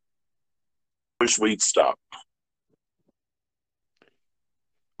out. Wish we'd stop.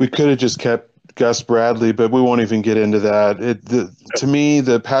 We could have just kept Gus Bradley, but we won't even get into that. To me,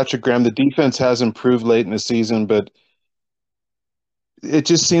 the Patrick Graham, the defense has improved late in the season, but it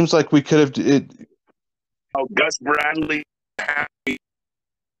just seems like we could have. Gus Bradley happy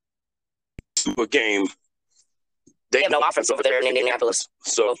to a game. They have no offense over there in Indianapolis,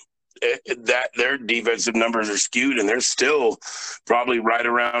 so that their defensive numbers are skewed, and they're still probably right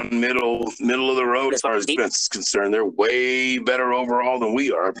around middle of the road as far as defense is concerned. They're way better overall than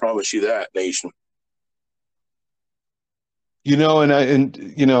we are. I promise you that, Nation.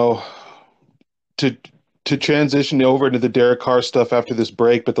 To transition over into the Derek Carr stuff after this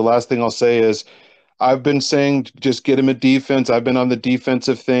break, but the last thing I'll say is I've been saying just get him a defense. I've been on the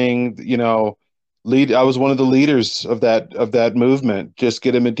defensive thing, I was one of the leaders of that movement. Just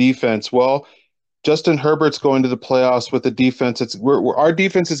get him a defense. Well, Justin Herbert's going to the playoffs with the defense. Our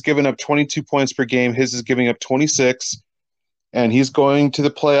defense is giving up 22 points per game. His is giving up 26, and he's going to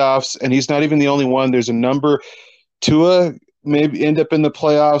the playoffs. And he's not even the only one. There's a number. Tua maybe end up in the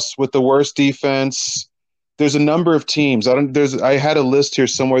playoffs with the worst defense. There's a number of teams. I had a list here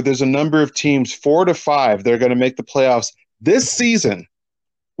somewhere. There's a number of teams, 4 to 5, that are going to make the playoffs this season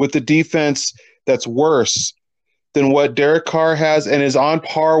with the defense that's worse than what Derek Carr has and is on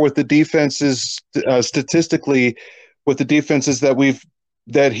par with the defenses statistically with the defenses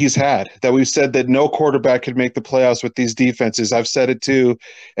that he's had, that we've said that no quarterback could make the playoffs with these defenses. I've said it too.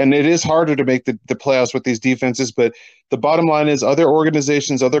 And it is harder to make the playoffs with these defenses, but the bottom line is other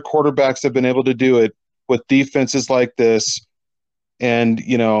organizations, other quarterbacks have been able to do it with defenses like this. And,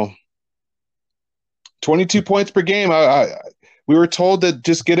 22 points per game. We were told that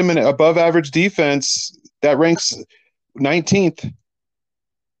just get him an above average defense that ranks 19th,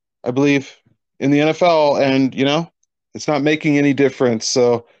 I believe, in the NFL. And, it's not making any difference.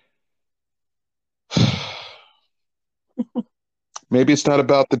 So maybe it's not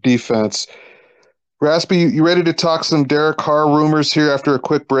about the defense. Raspy, you ready to talk some Derek Carr rumors here after a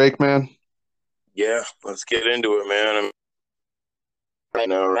quick break, man? Yeah, let's get into it, man. Right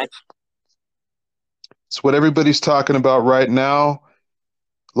now, right? It's what everybody's talking about right now.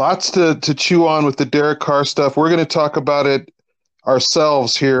 Lots to chew on with the Derek Carr stuff. We're going to talk about it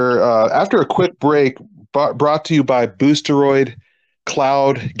ourselves here after a quick break, brought to you by Boosteroid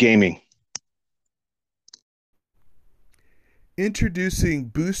Cloud Gaming. Introducing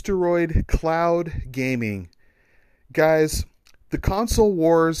Boosteroid Cloud Gaming. Guys, the console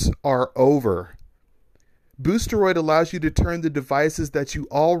wars are over. Boosteroid allows you to turn the devices that you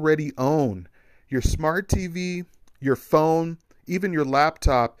already own, your smart TV, your phone, even your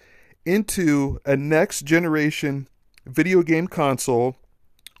laptop, into a next generation video game console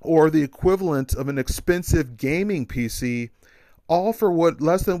or the equivalent of an expensive gaming PC, all for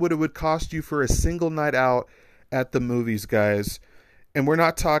less than what it would cost you for a single night out at the movies, guys. And we're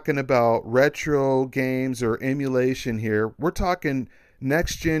not talking about retro games or emulation here. We're talking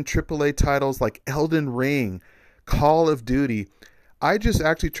next-gen AAA titles like Elden Ring, Call of Duty. I just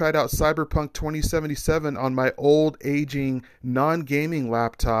actually tried out Cyberpunk 2077 on my old, aging, non-gaming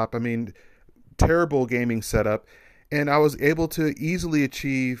laptop. I mean, terrible gaming setup. And I was able to easily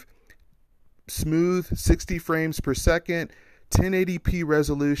achieve smooth 60 frames per second, 1080p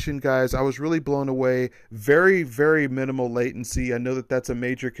resolution, guys. I was really blown away. Very, very minimal latency. I know that that's a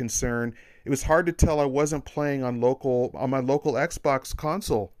major concern. It was hard to tell I wasn't playing on my local Xbox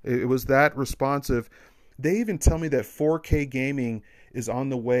console. It was that responsive. They even tell me that 4K gaming is on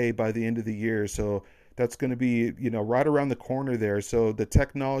the way by the end of the year. So that's going to be, right around the corner there. So the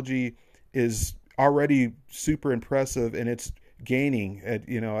technology is already super impressive, and it's gaining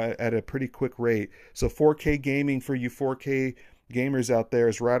at a pretty quick rate. So 4K gaming for you 4K gamers out there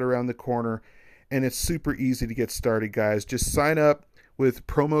is right around the corner, and it's super easy to get started, guys. Just sign up with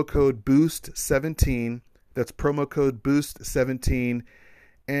promo code BOOST17. That's promo code BOOST17,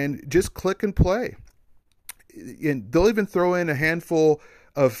 and just click and play. And they'll even throw in a handful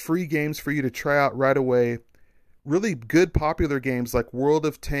of free games for you to try out right away. Really good popular games like World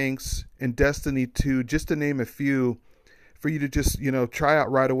of Tanks and Destiny 2, just to name a few, for you to just, try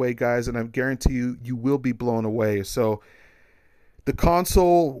out right away, guys, and I guarantee you will be blown away. So the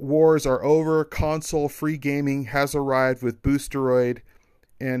console wars are over. Console free gaming has arrived with Boosteroid,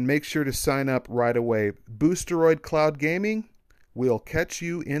 and make sure to sign up right away. Boosteroid Cloud Gaming, we'll catch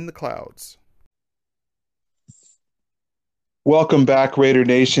you in the clouds. Welcome back, Raider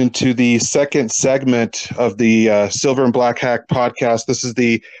Nation, to the second segment of the Silver and Black Hack podcast. This is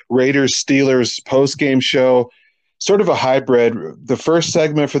the Raiders-Steelers post-game show, sort of a hybrid. The first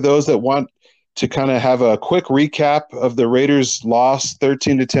segment, for those that want to kind of have a quick recap of the Raiders' loss,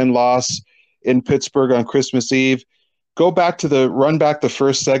 13-10 loss in Pittsburgh on Christmas Eve. Run back the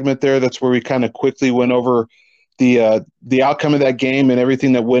first segment there. That's where we kind of quickly went over the outcome of that game and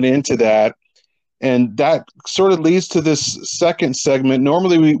everything that went into that. And that sort of leads to this second segment.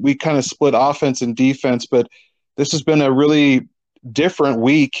 Normally we kind of split offense and defense, but this has been a really different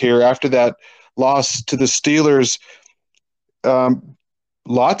week here after that loss to the Steelers.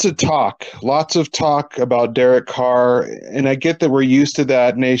 Lots of talk about Derek Carr. And I get that we're used to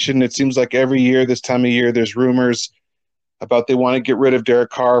that, Nation. It seems like every year, this time of year, there's rumors about they want to get rid of Derek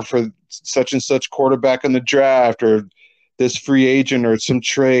Carr for such and such quarterback in the draft or this free agent or some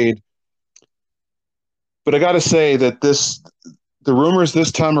trade. But I got to say that the rumors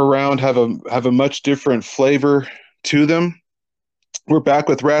this time around have a much different flavor to them. We're back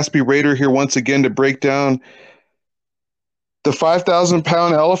with Raspy Raider here once again to break down the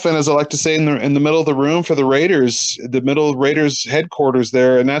 5,000-pound elephant, as I like to say, in the middle of the room for the Raiders, the middle Raiders headquarters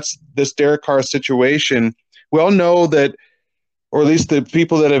there, and that's this Derek Carr situation. We all know that, or at least the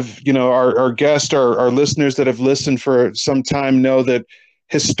people that have, our guests, our listeners that have listened for some time know that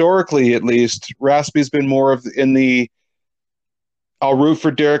historically, at least, Raspy's been more of in the I'll root for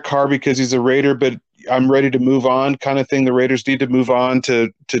Derek Carr because he's a Raider, but I'm ready to move on kind of thing. The Raiders need to move on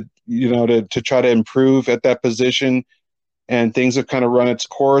to try to improve at that position, and things have kind of run its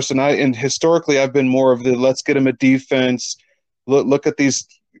course. And historically I've been more of the let's get him a defense. Look at these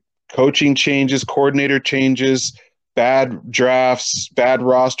coaching changes, coordinator changes, bad drafts, bad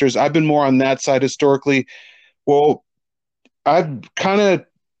rosters. I've been more on that side historically. Well, I've kind of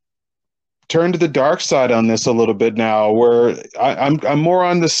turned to the dark side on this a little bit now, where I'm more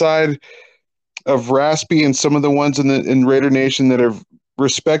on the side of Raspy and some of the ones in Raider Nation that have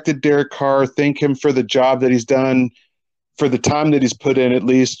respected Derek Carr, thank him for the job that he's done, for the time that he's put in, at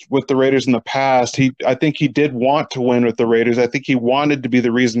least with the Raiders in the past. I think he did want to win with the Raiders. I think he wanted to be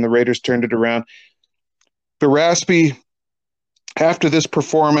the reason the Raiders turned it around. But Raspy, after this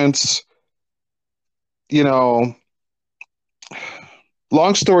performance, long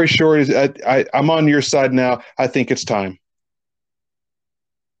story short is I'm on your side now. I think it's time.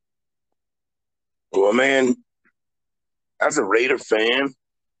 Well, man, as a Raider fan,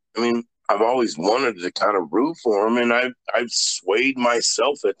 I mean, I've always wanted to kind of root for him, and I've swayed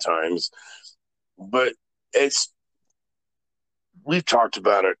myself at times. But we've talked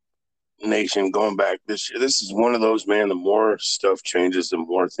about it, Nation, going back this year. This is one of those, man, the more stuff changes, the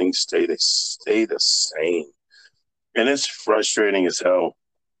more things stay the same. And it's frustrating as hell.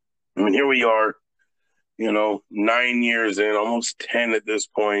 I mean, here we are, 9 years in, almost 10 at this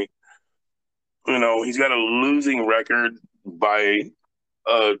point. He's got a losing record by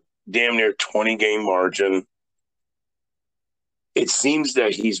a damn near 20-game margin. It seems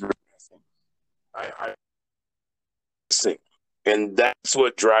that he's regressing. I think. And that's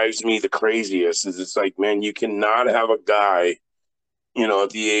what drives me the craziest is it's like, man, you cannot have a guy, at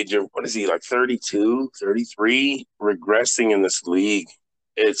the age of, what is he, like 32, 33, regressing in this league.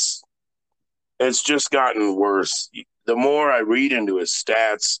 It's just gotten worse. The more I read into his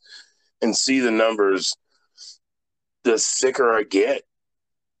stats and see the numbers, the sicker I get.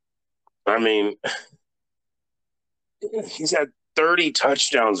 I mean, he's had 30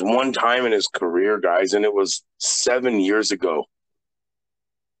 touchdowns one time in his career, guys, and it was 7 years ago.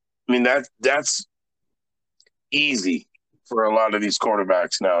 I mean, that's easy for a lot of these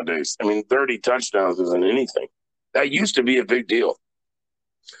quarterbacks nowadays. I mean, 30 touchdowns isn't anything. That used to be a big deal.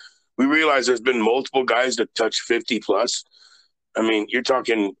 We realize there's been multiple guys that touch 50 plus. I mean, you're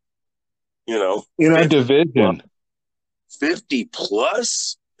talking, in our division, 50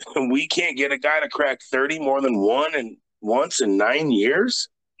 plus. We can't get a guy to crack 30 more than once in 9 years.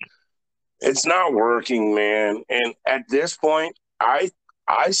 It's not working, man. And at this point, I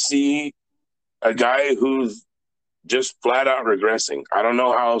see a guy who's just flat out regressing. I don't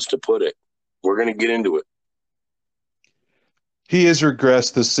know how else to put it. We're going to get into it. He has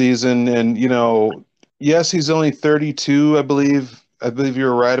regressed this season, and yes, he's only 32. I believe you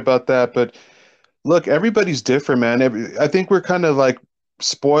were right about that. But look, everybody's different, man. I think we're kind of like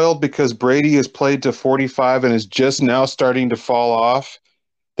spoiled because Brady has played to 45 and is just now starting to fall off.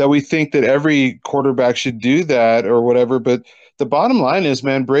 That we think that every quarterback should do that or whatever. But the bottom line is,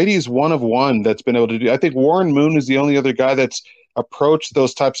 man, Brady's one of one that's been able to do. I think Warren Moon is the only other guy that's approached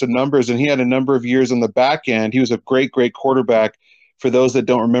those types of numbers, and he had a number of years on the back end. He was a great quarterback. For those that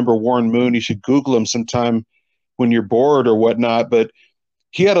don't remember Warren Moon, you should Google him sometime when you're bored or whatnot. But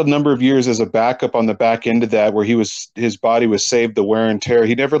he had a number of years as a backup on the back end of that where his body was saved the wear and tear.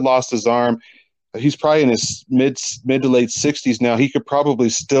 He never lost his arm. He's probably in his mid to late 60s now. He could probably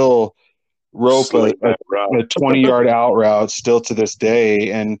still rope a 20-yard out route still to this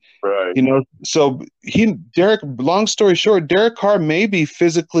day. And, right. So long story short, Derek Carr may be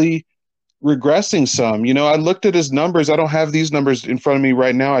physically regressing some. I looked at his numbers. I don't have these numbers in front of me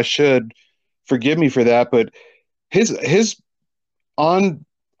right now. I should. Forgive me for that. But his on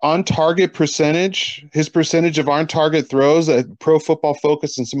target percentage, his percentage of on target throws, Pro Football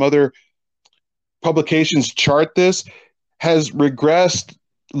Focus and some other publications chart this, has regressed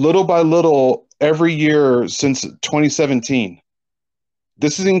little by little every year since 2017.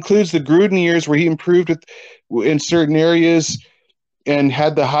 This includes the Gruden years where he improved in certain areas and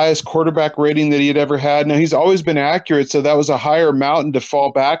had the highest quarterback rating that he had ever had. Now, he's always been accurate, so that was a higher mountain to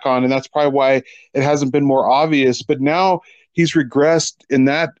fall back on, and that's probably why it hasn't been more obvious. But now he's regressed in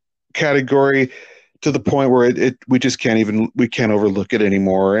that category to the point where we just can't overlook it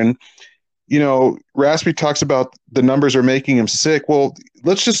anymore. And Raspy talks about the numbers are making him sick. Well,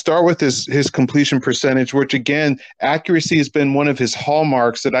 let's just start with his completion percentage, which again, accuracy has been one of his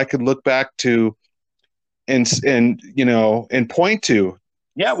hallmarks that I could look back to and point to.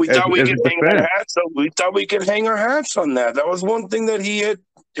 Yeah, we as, thought we as could a hang our defense. hats. We thought we could hang our hats on that. That was one thing that he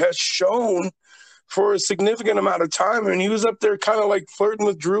has shown for a significant amount of time, and he was up there kind of like flirting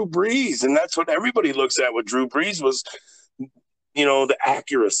with Drew Brees, and that's what everybody looks at with Drew Brees was, the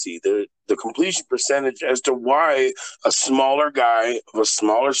accuracy, the completion percentage as to why a smaller guy of a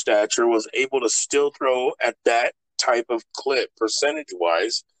smaller stature was able to still throw at that type of clip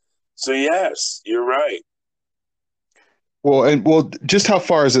percentage-wise. So, yes, you're right. Well, just how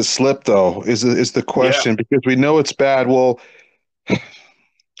far has it slipped, though, is the Yeah. question, because we know it's bad. Well,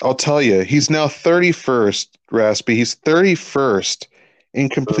 I'll tell you, he's now 31st, Raspy. He's 31st in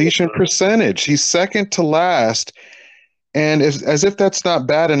completion percentage. He's second to last. And as if that's not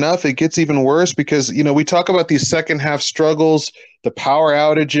bad enough, it gets even worse because, we talk about these second half struggles, the power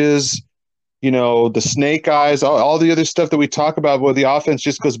outages, the snake eyes, all the other stuff that we talk about where the offense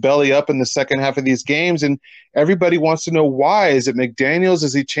just goes belly up in the second half of these games. And everybody wants to know why. Is it McDaniels?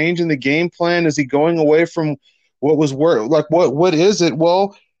 Is he changing the game plan? Is he going away from what was work? Like, what is it?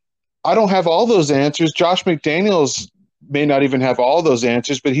 Well, I don't have all those answers. Josh McDaniels may not even have all those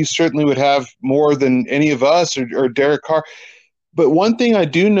answers, but he certainly would have more than any of us or Derek Carr. But one thing I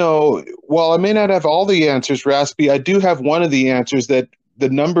do know, while I may not have all the answers, Raspy, I do have one of the answers that the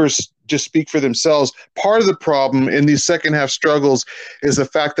numbers just speak for themselves. Part of the problem in these second half struggles is the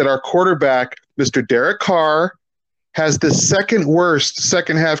fact that our quarterback, Mr. Derek Carr, has the second worst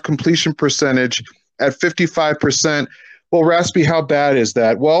second half completion percentage at 55%. Well, Raspy, how bad is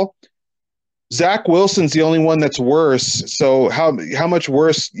that? Well, Zach Wilson's the only one that's worse. So how much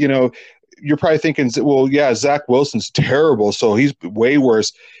worse, you're probably thinking, well, yeah, Zach Wilson's terrible, so he's way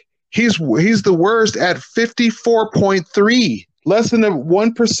worse. He's the worst at 54.3, less than a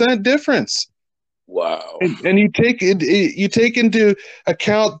 1% difference. Wow. And you take into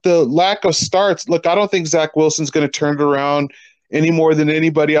account the lack of starts. Look, I don't think Zach Wilson's going to turn it around any more than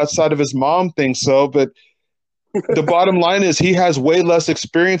anybody outside of his mom thinks so, but the bottom line is he has way less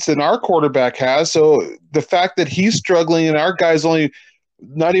experience than our quarterback has. So the fact that he's struggling and our guy's only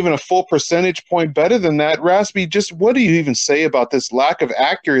not even a full percentage point better than that, Raspy, just what do you even say about this lack of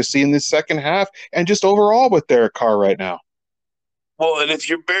accuracy in this second half and just overall with Derek Carr right now? Well, and if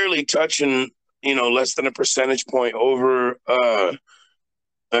you're barely touching, less than a percentage point over a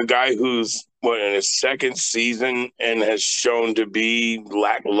guy who's in his second season and has shown to be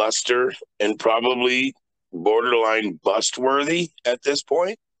lackluster and probably borderline bust worthy at this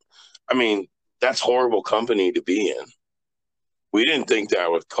point, I mean, that's horrible company to be in. We didn't think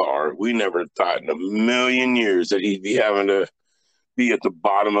that with Carr. We never thought in a million years that he'd be having to be at the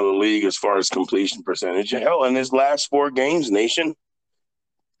bottom of the league as far as completion percentage. Hell, in his last 4 games, Nation,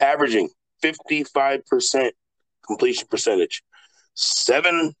 averaging 55% completion percentage,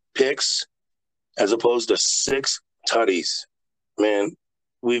 7 picks as opposed to 6 tutties. Man,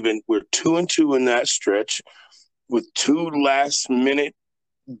 we're 2-2 in that stretch with 2 last minute,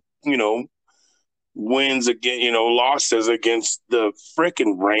 wins again, losses against the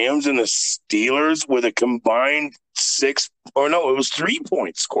freaking Rams and the Steelers with a combined it was 3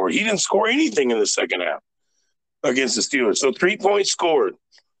 points scored. He didn't score anything in the second half against the Steelers. So 3 points scored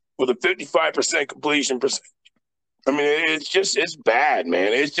with a 55% completion percentage. I mean, it's bad,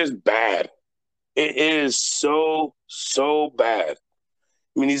 man. It's just bad. It is so, so bad.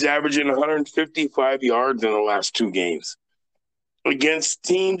 I mean, he's averaging 155 yards in the last 2 games against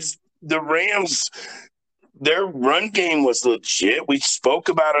teams. The Rams, their run game was legit. We spoke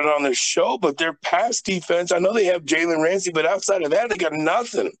about it on the show, but their pass defense, I know they have Jalen Ramsey, but outside of that, they got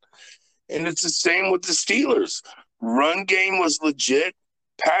nothing. And it's the same with the Steelers. Run game was legit.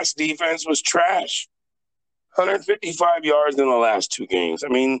 Pass defense was trash. 155 yards in the last 2 games. I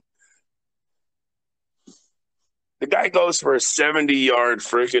mean, the guy goes for a 70-yard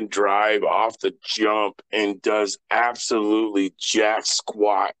freaking drive off the jump and does absolutely jack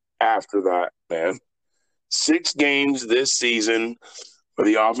squat after that, man. 6 games this season where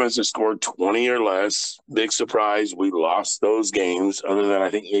the offense has scored 20 or less. Big surprise, we lost those games, other than I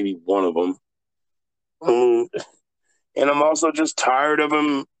think maybe one of them. And I'm also just tired of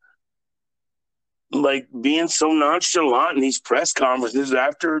him being so nonchalant in these press conferences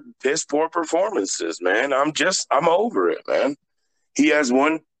after piss poor performances, man. I'm over it, man. He has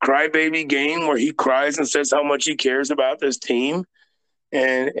one crybaby game where he cries and says how much he cares about this team.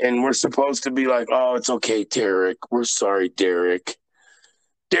 And we're supposed to be like, oh, it's okay, Derek. We're sorry, Derek.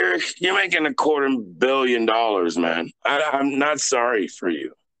 Derek, you're making $250 million, man. I'm not sorry for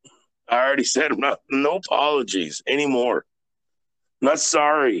you. I already said no apologies anymore. I'm not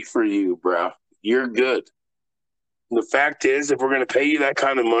sorry for you, bro. You're good. The fact is, if we're going to pay you that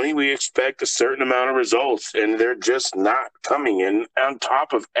kind of money, we expect a certain amount of results, and they're just not coming. And on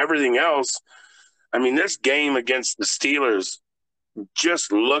top of everything else, I mean, this game against the Steelers,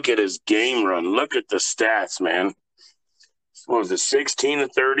 just look at his game run. Look at the stats, man. What was it, 16 to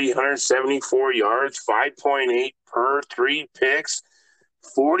 30, 174 yards, 5.8 per, 3 picks,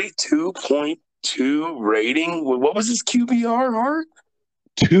 42.2 rating. What was his QBR, Hart?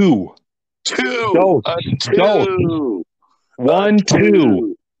 Two. Two. A two.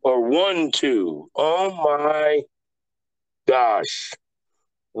 1-2. Or 1-2. Oh, my gosh.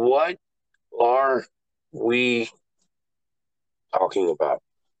 What are we talking about?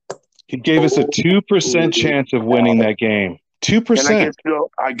 He gave us a 2% chance of winning that game. 2%. And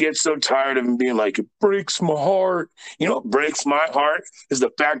I get so tired of him being like, it breaks my heart. You know what breaks my heart is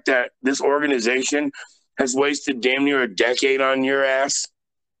the fact that this organization has wasted damn near a decade on your ass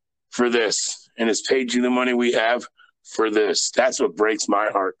for this and has paid you the money we have for this. That's what breaks my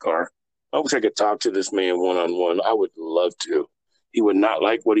heart, Carr. I wish I could talk to this man one-on-one. I would love to. He would not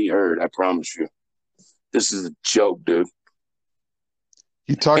like what he heard, I promise you. This is a joke, dude.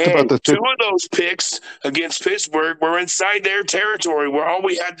 You talked about the two of those picks against Pittsburgh were inside their territory where all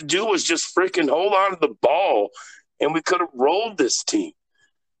we had to do was just freaking hold on to the ball, and we could have rolled this team.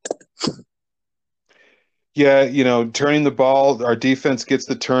 Yeah, turning the ball, our defense gets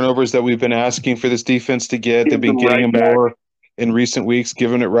the turnovers that we've been asking for this defense to get. They've been getting them more in recent weeks,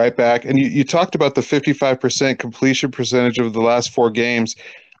 giving it right back. And you talked about the 55% completion percentage of the last 4 games.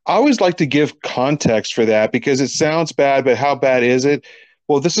 I always like to give context for that because it sounds bad, but how bad is it?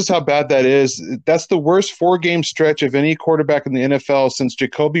 Well, this is how bad that is. That's the worst 4-game stretch of any quarterback in the NFL since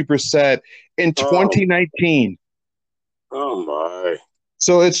Jacoby Brissett in 2019. Oh, my.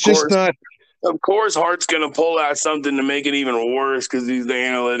 So it's just not – Of course, Hart's going to pull out something to make it even worse because he's the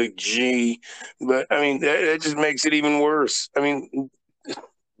analytic G. But, I mean, that just makes it even worse. I mean,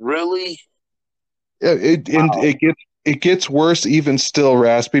 really? Yeah, it gets worse even still,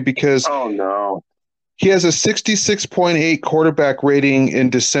 Raspy, because oh no, he has a 66.8 quarterback rating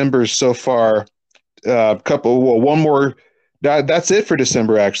in December so far. One more. That's it for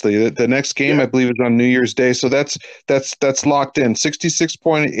December. Actually, the next game I believe is on New Year's Day, so that's locked in.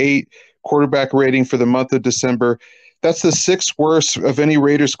 66.8 quarterback rating for the month of December. That's the 6th worst of any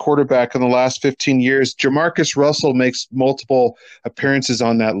Raiders quarterback in the last 15 years. Jamarcus Russell makes multiple appearances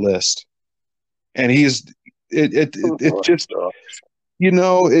on that list, and he's it just.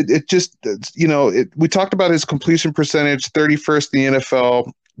 We talked about his completion percentage, 31st in the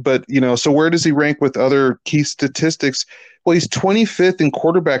NFL, but, so where does he rank with other key statistics? Well, he's 25th in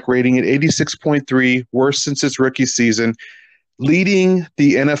quarterback rating at 86.3, worst since his rookie season, leading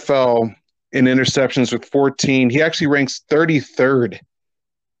the NFL in interceptions with 14. He actually ranks 33rd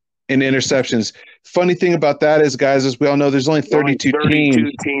in interceptions. Funny thing about that is, guys, as we all know, there's only 32 teams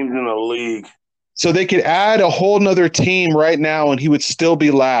in the league. So they could add a whole nother team right now and he would still be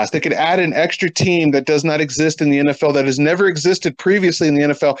last. They could add an extra team that does not exist in the NFL, that has never existed previously in the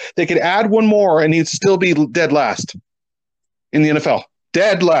NFL. They could add one more and he'd still be dead last in the NFL.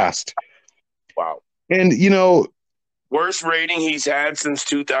 Dead last. Wow. And, worst rating he's had since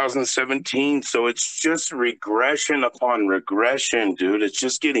 2017. So it's just regression upon regression, dude. It's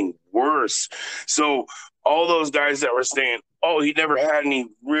just getting worse. So all those guys that were saying, oh, he never had any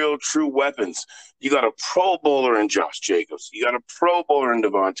real true weapons. You got a Pro Bowler in Josh Jacobs. You got a Pro Bowler in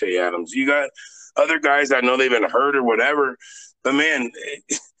Devontae Adams. You got other guys, I know they've been hurt or whatever. But, man,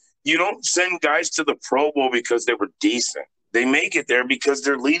 you don't send guys to the Pro Bowl because they were decent. They make it there because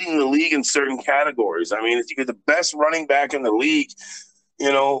they're leading the league in certain categories. I mean, if you're the best running back in the league,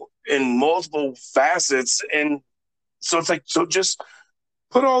 in multiple facets. And so it's like, so just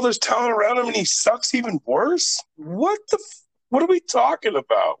put all this talent around him and he sucks even worse? What are we talking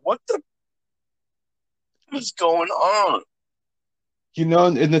about? What is going on?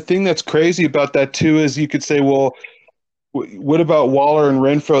 And the thing that's crazy about that too is you could say, well, what about Waller and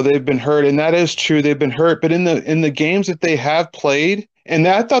Renfro? They've been hurt, and that is true. They've been hurt, but in the games that they have played, and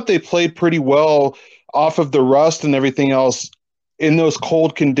I thought they played pretty well off of the rust and everything else in those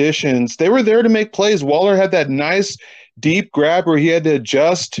cold conditions. They were there to make plays. Waller had that nice deep grab where he had to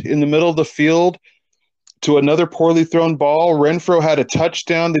adjust in the middle of the field to another poorly thrown ball. Renfro had a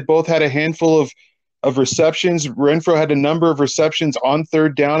touchdown. They both had a handful of receptions. Renfro had a number of receptions on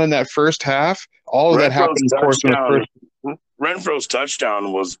 3rd down in that first half. All of that happened, of course, in the first. Renfro's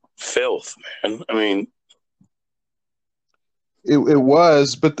touchdown was filth, man. I mean, it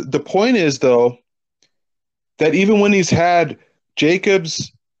was, but the point is, though, that even when he's had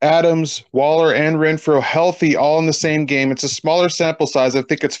Jacobs, Adams, Waller, and Renfro healthy all in the same game. It's a smaller sample size. I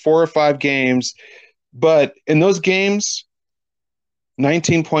think it's 4 or 5 games. But in those games,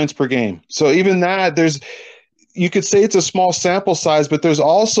 19 points per game. So even that, you could say it's a small sample size, but there's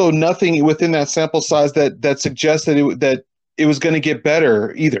also nothing within that sample size that suggests that it was going to get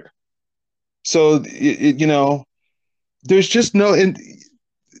better either. So there's just no. And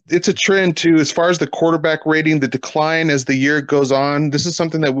it's a trend too, as far as the quarterback rating, the decline as the year goes on. This is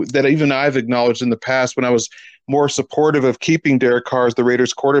something that even I've acknowledged in the past when I was more supportive of keeping Derek Carr as the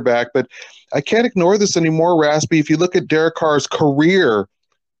Raiders quarterback. But I can't ignore this anymore, Raspy. If you look at Derek Carr's career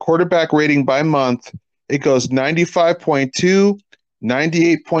quarterback rating by month, it goes 95.2,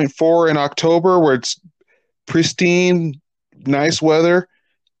 98.4 in October, where it's pristine, nice weather,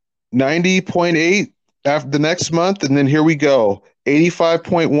 90.8 after the next month, and then here we go.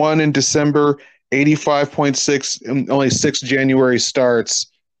 85.1 in December, 85.6 in only 6 January starts.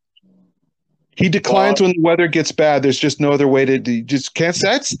 He declines when the weather gets bad. There's just no other way to just can't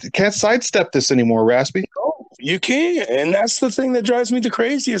sidestep this anymore, Raspy. No, you can't. And that's the thing that drives me the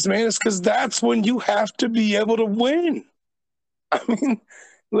craziest, man, is because that's when you have to be able to win. I mean,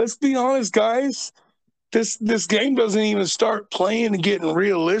 let's be honest, guys. This game doesn't even start playing and getting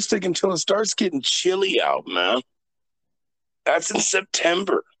realistic until it starts getting chilly out, man. That's in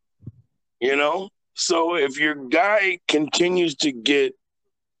September, So if your guy continues to get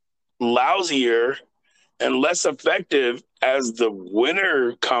lousier and less effective as the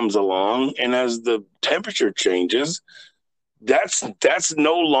winter comes along and as the temperature changes, that's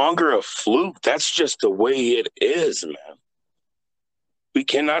no longer a fluke. That's just the way it is, man. We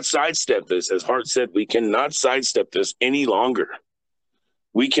cannot sidestep this. As Hart said, we cannot sidestep this any longer.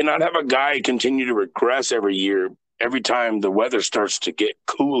 We cannot have a guy continue to regress every year, every time the weather starts to get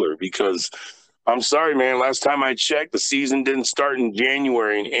cooler, because I'm sorry, man, last time I checked, the season didn't start in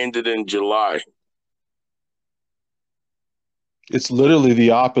January and ended in July. It's literally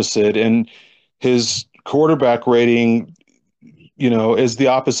the opposite. And his quarterback rating, is the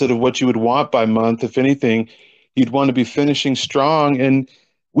opposite of what you would want by month. If anything, you'd want to be finishing strong. And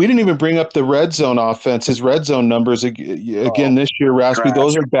we didn't even bring up the red zone offense. His red zone numbers again this year, Raspy,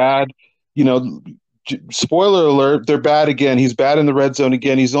 those are bad. Spoiler alert, they're bad again. He's bad in the red zone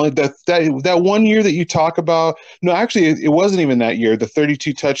again. He's only that 1 year that you talk about. No, actually, it wasn't even that year. The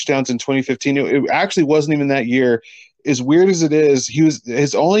 32 touchdowns in 2015. It actually wasn't even that year. As weird as it is,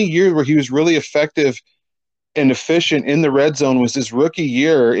 his only year where he was really effective and efficient in the red zone was his rookie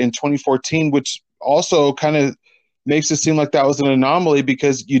year in 2014, which also kind of makes it seem like that was an anomaly,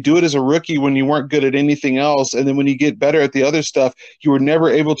 because you do it as a rookie when you weren't good at anything else, and then when you get better at the other stuff, you were never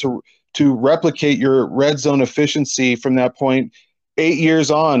able to replicate your red zone efficiency from that point. 8 years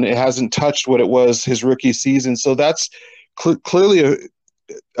on, it hasn't touched what it was his rookie season. So that's clearly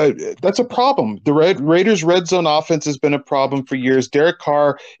that's a problem. The Raiders' red zone offense has been a problem for years. Derek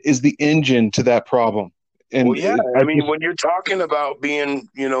Carr is the engine to that problem. And when you're talking about being,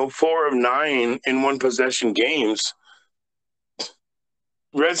 4 of 9 in one possession games,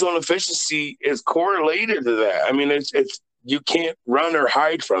 red zone efficiency is correlated to that. I mean, it's you can't run or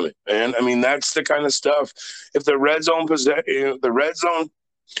hide from it, man. I mean, that's the kind of stuff. If the red zone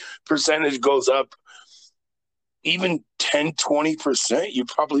percentage goes up even 10, 20%, you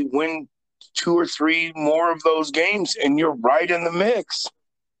probably win 2 or 3 more of those games, and you're right in the mix.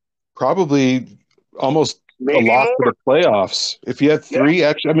 Probably almost maybe a lot for the playoffs. If you had 3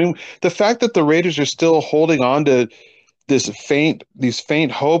 extra, I mean, the fact that the Raiders are still holding on to these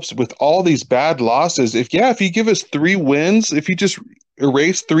faint hopes with all these bad losses. If you give us 3 wins, if you just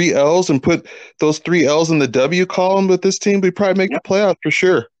erase 3 L's and put those 3 L's in the W column with this team, we probably make the playoffs for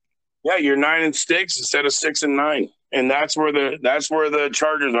sure. Yeah, you're 9-6 instead of 6-9, and that's where the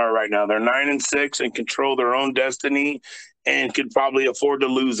Chargers are right now. They're 9-6 and control their own destiny, and could probably afford to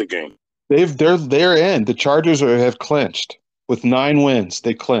lose a game. They're in. The Chargers have clinched with 9 wins.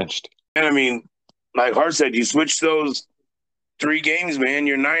 They clinched. And I mean, like Hart said, you switch those 3 games, man.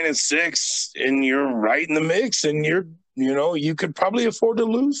 You're 9-6, and you're right in the mix, and you could probably afford to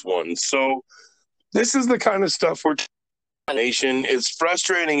lose one. So this is the kind of stuff we're. Nation, it's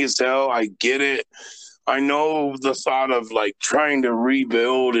frustrating as hell. I get it. I know the thought of like trying to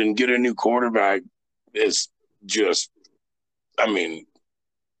rebuild and get a new quarterback is just, I mean,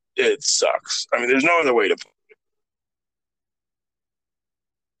 it sucks. I mean, there's no other way to put it.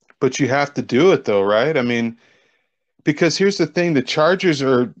 But you have to do it though, right? I mean, because here's the thing, the Chargers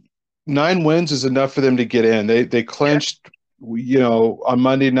are 9 wins is enough for them to get in. They clinched on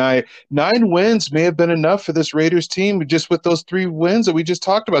Monday night. 9 wins may have been enough for this Raiders team, just with those 3 wins that we just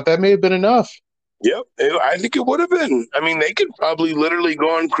talked about. That may have been enough. Yep, I think it would have been. I mean, they could probably literally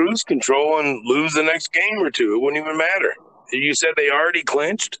go on cruise control and lose the next game or two. It wouldn't even matter. You said they already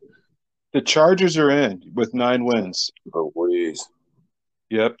clinched? The Chargers are in with 9 wins. Oh, please.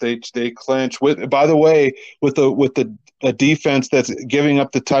 Yep, they clinch with. By the way, with the a defense that's giving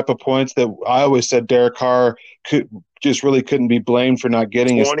up the type of points that I always said Derek Carr couldn't be blamed for not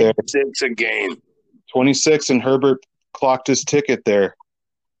getting us there. 26 a game. 26, and Herbert clocked his ticket there.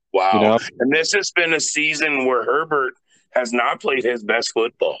 Wow. You know? And this has been a season where Herbert has not played his best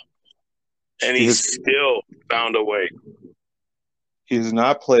football. And he's still found a way. He has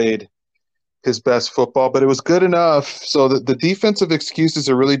not played his best football, but it was good enough. So the defensive excuses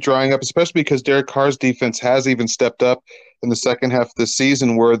are really drying up, especially because Derek Carr's defense has even stepped up in the second half of the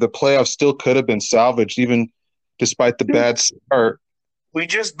season, where the playoffs still could have been salvaged, even despite the bad start. We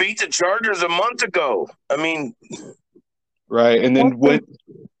just beat the Chargers a month ago. I mean, right. And then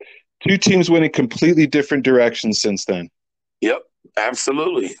two teams went in completely different directions since then. Yep,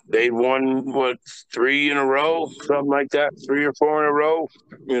 absolutely. They won, 3 in a row, something like that, 3 or 4 in a row,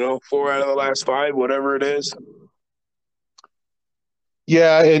 4 out of the last 5, whatever it is.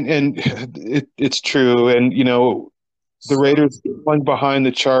 Yeah, and it's true. And, the Raiders going behind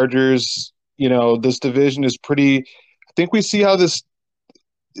the Chargers, this division is pretty – I think we see how this –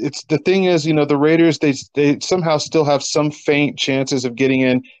 it's the thing is, the Raiders, they somehow still have some faint chances of getting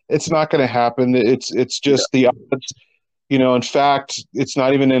in. It's not going to happen. It's just the odds. In fact, it's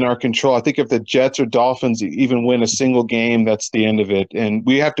not even in our control. I think if the Jets or Dolphins even win a single game, that's the end of it. And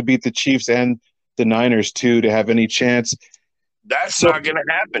we have to beat the Chiefs and the Niners, too, to have any chance. That's not going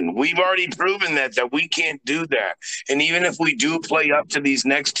to happen. We've already proven that we can't do that. And even if we do play up to these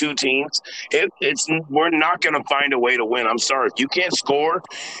next 2 teams, we're not going to find a way to win. I'm sorry. If you can't score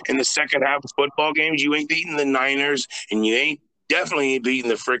in the second half of football games, you ain't beating the Niners, and you definitely ain't beating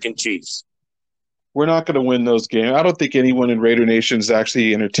the freaking Chiefs. We're not going to win those games. I don't think anyone in Raider Nation is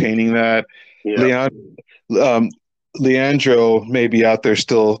actually entertaining that. Yeah. Leandro may be out there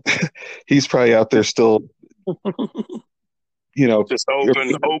still. He's probably out there still. Just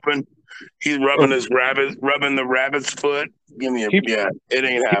open. He's rubbing the rabbit's foot. It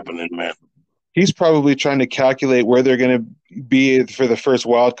ain't happening, man. He's probably trying to calculate where they're going to be for the first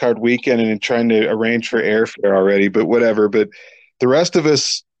wild card weekend and trying to arrange for airfare already. But whatever. But the rest of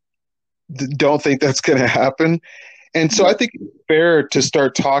us don't think that's going to happen. And so I think it's fair to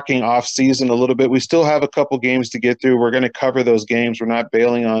start talking off season a little bit. We still have a couple games to get through. We're going to cover those games. We're not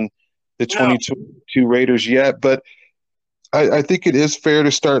bailing on the 2022 Raiders yet, but I think it is fair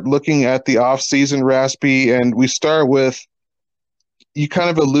to start looking at the off season, Raspy. And we start with, you kind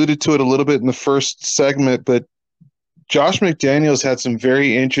of alluded to it a little bit in the first segment, but Josh McDaniels had some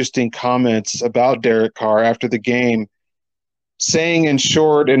very interesting comments about Derek Carr after the game, saying in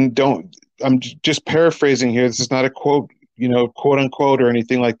short, and I'm just paraphrasing here, this is not a quote, quote unquote or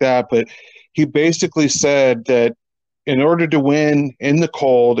anything like that, but he basically said that in order to win in the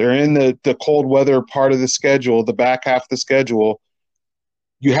cold or in the cold weather part of the schedule, the back half of the schedule,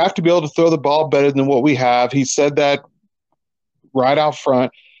 you have to be able to throw the ball better than what we have. He said that right out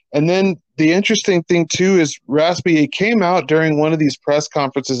front. And then the interesting thing too is, Raspy, it came out during one of these press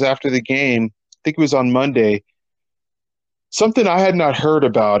conferences after the game, I think it was on Monday, something I had not heard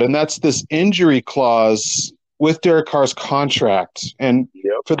about, and that's this injury clause with Derek Carr's contract. And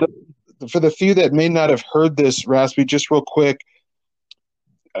for the few that may not have heard this, Raspy, just real quick,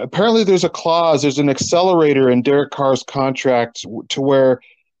 apparently there's an accelerator in Derek Carr's contract to where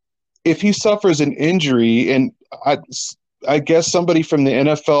if he suffers an injury, and I guess somebody from the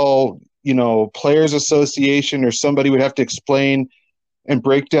NFL, Players Association or somebody would have to explain and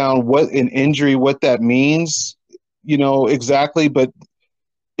break down what an injury, what that means, exactly. But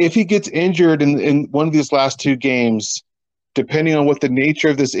if he gets injured in one of these last 2 games, depending on what the nature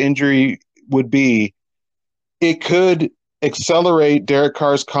of this injury would be, it could accelerate Derek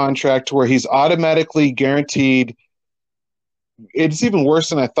Carr's contract to where he's automatically guaranteed. It's even worse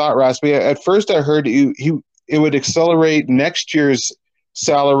than I thought, Raspy. At first I heard it would accelerate next year's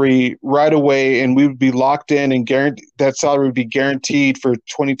salary right away, and we would be locked in, and that salary would be guaranteed for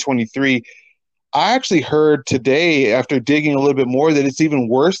 2023. I actually heard today, after digging a little bit more, that it's even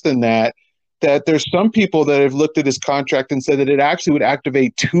worse than that, that there's some people that have looked at his contract and said that it actually would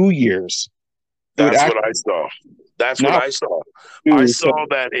activate 2 years. That's what I saw. I saw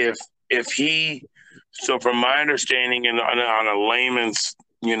that if he, so from my understanding and on a layman's,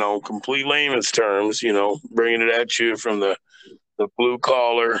 complete layman's terms, bringing it at you from the blue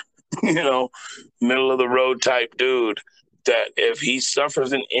collar, middle of the road type dude, that if he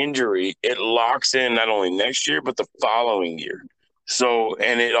suffers an injury, it locks in not only next year, but the following year. So,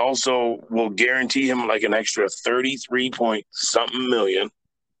 and it also will guarantee him like an extra 33 point something million,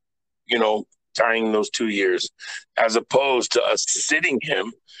 tying those 2 years, as opposed to us sitting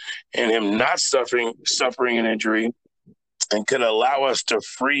him and him not suffering an injury, and could allow us to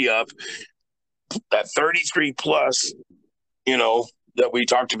free up that 33 plus, that we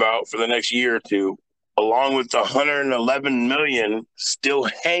talked about for the next year or two, along with the 111 million still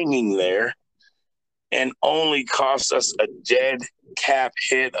hanging there, and only costs us a dead cap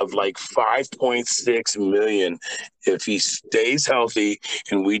hit of like 5.6 million if he stays healthy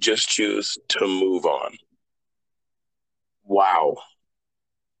and we just choose to move on. Wow.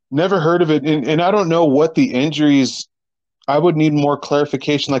 Never heard of it. And I don't know what the injuries. I would need more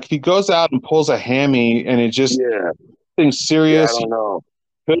clarification. Like if he goes out and pulls a hammy and it just things serious, I don't know.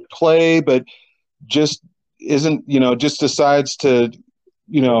 He could play, but just isn't, just decides to,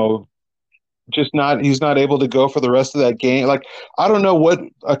 just not, he's not able to go for the rest of that game. Like, I don't know what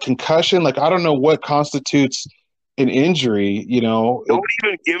a concussion, like, I don't know what constitutes an injury, Don't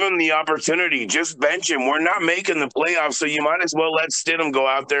even give him the opportunity. Just bench him. We're not making the playoffs, so you might as well let Stidham go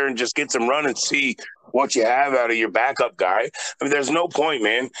out there and just get some run and see what you have out of your backup guy. I mean, there's no point,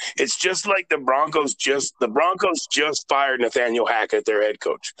 man. It's just like the Broncos just fired Nathaniel Hackett, their head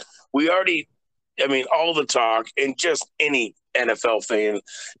coach. All the talk, and just any NFL fan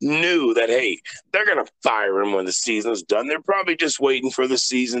knew that, hey, they're going to fire him when the season's done. They're probably just waiting for the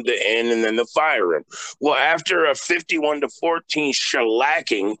season to end and then they'll fire him. Well, after a 51-14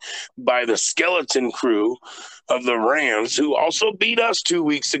 shellacking by the skeleton crew of the Rams, who also beat us 2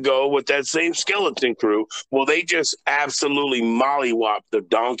 weeks ago with that same skeleton crew, well, they just absolutely mollywopped the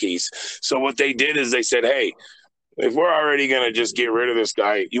donkeys. So what they did is they said, hey, if we're already going to just get rid of this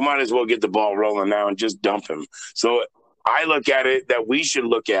guy, you might as well get the ball rolling now and just dump him. So I look at it that we should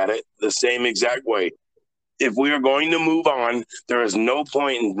look at it the same exact way. If we are going to move on, there is no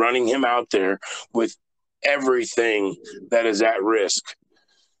point in running him out there with everything that is at risk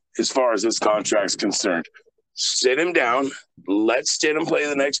as far as this contract's concerned. Sit him down, let Stidham play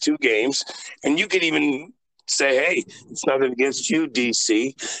the next 2 games, and you could even say, hey, it's nothing against you,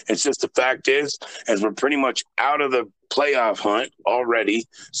 DC. It's just the fact is, as we're pretty much out of the playoff hunt already,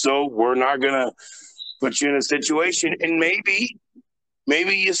 so we're not going to put you in a situation, and maybe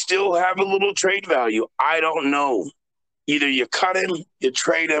you still have a little trade value. I don't know. Either you cut him, you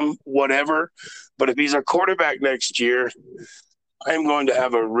trade him, whatever. But if he's a quarterback next year, I'm going to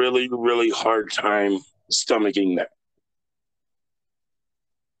have a really, really hard time stomaching that.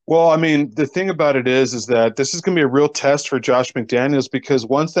 Well, I mean, the thing about it is that this is going to be a real test for Josh McDaniels, because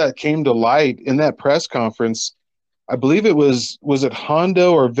once that came to light in that press conference, I believe it was it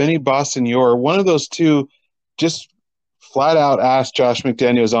Hondo or Vinny Bonsignore, one of those two, just flat out asked Josh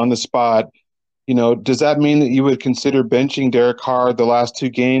McDaniels on the spot, does that mean that you would consider benching Derek Carr the last 2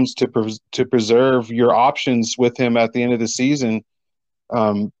 games to preserve your options with him at the end of the season?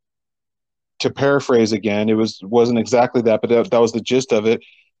 To paraphrase again, wasn't exactly that, but that was the gist of it.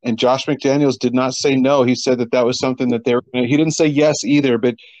 And Josh McDaniels did not say no. He said that was something that he didn't say yes either,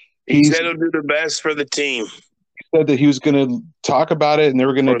 but he said he'll do the best for the team. He said that he was going to talk about it and they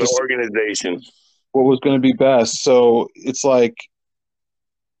were going to decide the organization what was going to be best. So it's like,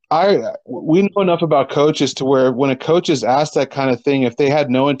 we know enough about coaches to where when a coach is asked that kind of thing, if they had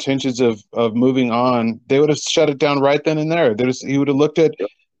no intentions of moving on, they would have shut it down right then and there. He would have looked at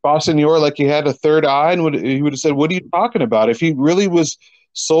Bonsignore like he had a third eye, and he would have said, what are you talking about? If he really was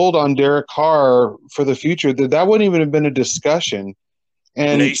sold on Derek Carr for the future, that wouldn't even have been a discussion.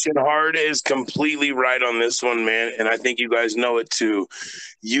 And Nation Hard is completely right on this one, man. And I think you guys know it too.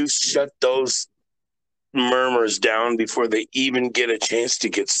 You shut those murmurs down before they even get a chance to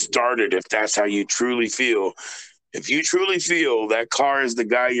get started, if that's how you truly feel. If you truly feel that Carr is the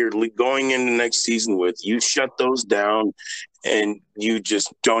guy you're going into next season with, you shut those down and you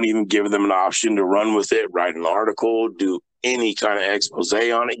just don't even give them an option to run with it, write an article, do any kind of expose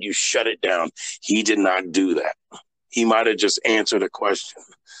on it. You shut it down. He did not do that. He might have just answered a question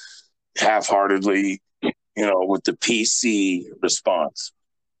half-heartedly, with the PC response.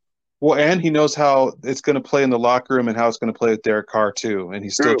 Well, and he knows how it's going to play in the locker room and how it's going to play with Derek Carr too. And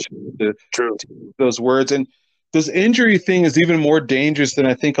he's still true those words. And this injury thing is even more dangerous than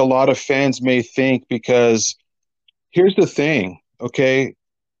I think a lot of fans may think, because here's the thing, okay?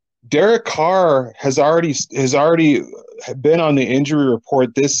 Derek Carr has already been on the injury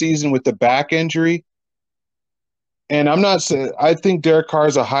report this season with the back injury. And I think Derek Carr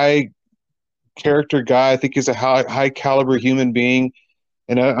is a high character guy. I think he's a high caliber human being.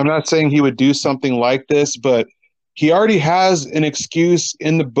 And I'm not saying he would do something like this, but he already has an excuse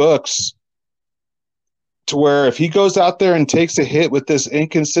in the books to where if he goes out there and takes a hit with this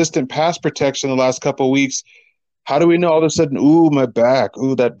inconsistent pass protection the last couple of weeks, how do we know all of a sudden, ooh, my back,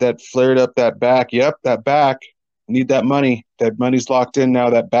 ooh, that flared up that back. Yep, that back. Need that money. That money's locked in now,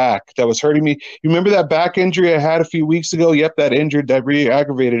 that back. That was hurting me. You remember that back injury I had a few weeks ago? Yep, that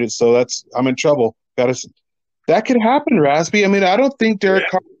re-aggravated it. So I'm in trouble. That could happen, Raspy. I mean, I don't think Derek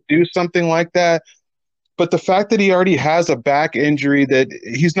Carr would do something like that. But the fact that he already has a back injury, that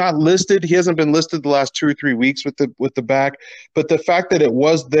he's not listed, he hasn't been listed the last 2 or 3 weeks with the back. But the fact that it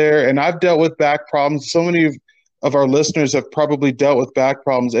was there, and I've dealt with back problems. So many of our listeners have probably dealt with back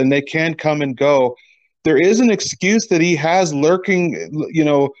problems, and they can come and go. There is an excuse that he has lurking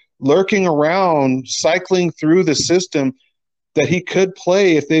around, cycling through the system, that he could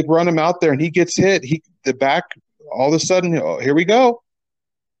play if they run him out there and he gets hit. The back, all of a sudden, here we go.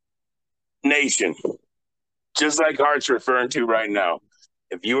 Nation, just like Hart's referring to right now,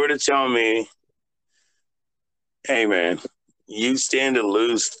 if you were to tell me, hey, man, you stand to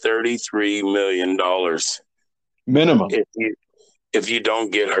lose $33 million minimum if you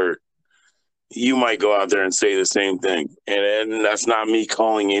don't get hurt, you might go out there and say the same thing. And that's not me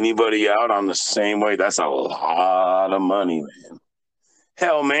calling anybody out on the same way. That's a lot of money, man.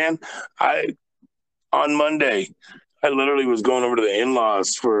 Hell, man, on Monday, I literally was going over to the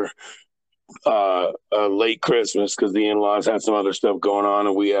in-laws for a late Christmas because the in-laws had some other stuff going on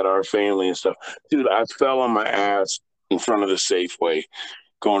and we had our family and stuff. Dude, I fell on my ass in front of the Safeway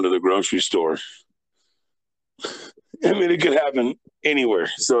going to the grocery store. I mean, it could happen anywhere.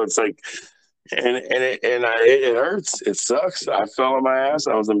 So it's like, and it hurts. It sucks. I fell on my ass.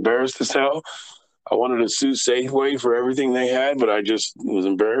 I was embarrassed as hell. I wanted to sue Safeway for everything they had, but I just was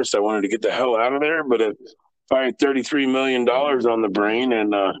embarrassed. I wanted to get the hell out of there. But if I had $33 million on the brain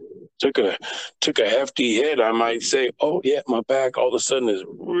and took a hefty hit, I might say, oh, yeah, my back all of a sudden is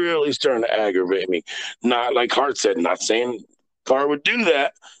really starting to aggravate me. Not like Hart said, not saying Carr would do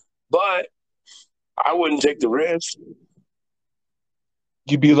that, but I wouldn't take the risk.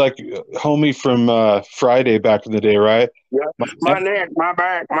 You'd be like homie from Friday back in the day, right? Yeah. My neck, my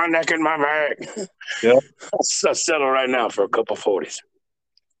back, my neck and my back. Yeah. I'll settle right now for a couple 40s.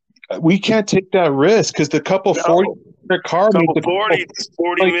 We can't take that risk because the couple 40 Carr couple 40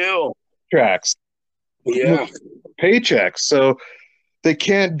 mil tracks. Yeah. Paychecks. So they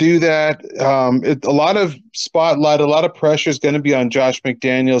can't do that. A lot of spotlight, a lot of pressure is going to be on Josh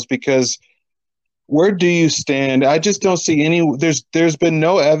McDaniels because where do you stand? I just don't see any. There's been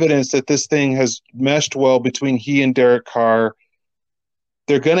no evidence that this thing has meshed well between he and Derek Carr.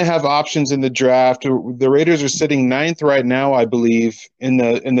 They're going to have options in the draft. The Raiders are sitting 9th right now, I believe, in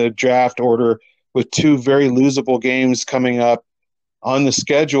the draft order with 2 very losable games coming up on the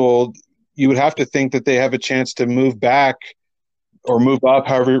schedule. You would have to think that they have a chance to move back or move up,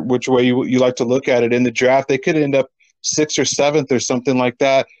 however, which way you like to look at it in the draft. They could end up 6th or 7th or something like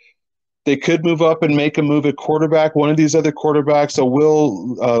that. They could move up and make a move at quarterback. One of these other quarterbacks,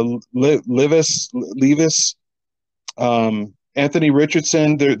 Levis, Anthony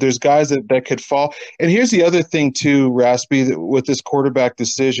Richardson. There's guys that could fall. And here's the other thing too, Raspy, with this quarterback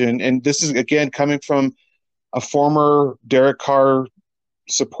decision. And this is again coming from a former Derek Carr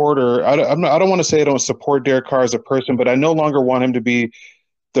supporter. I don't want to say I don't support Derek Carr as a person, but I no longer want him to be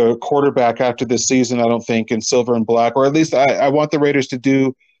the quarterback after this season. I don't think in silver and black, or at least I want the Raiders to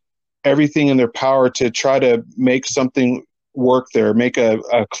do everything in their power to try to make something work there, make a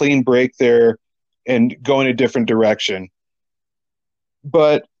clean break there and go in a different direction.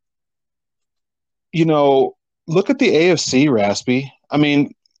 But, look at the AFC, Raspy. I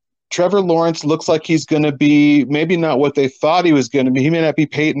mean, Trevor Lawrence looks like he's going to be maybe not what they thought he was going to be. He may not be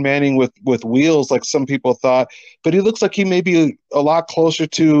Peyton Manning with wheels like some people thought, but he looks like he may be a lot closer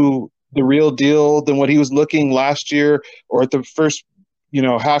to the real deal than what he was looking last year or at the first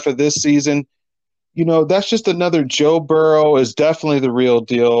half of this season. That's just another Joe Burrow is definitely the real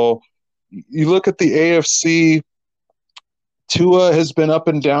deal. You look at the AFC, Tua has been up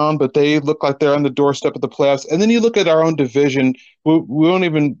and down, but they look like they're on the doorstep of the playoffs. And then you look at our own division. We don't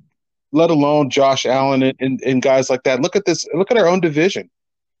even, let alone Josh Allen and guys like that. Look at this. Look at our own division.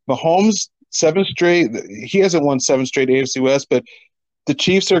 Mahomes, 7 straight. He hasn't won 7 straight AFC West, but the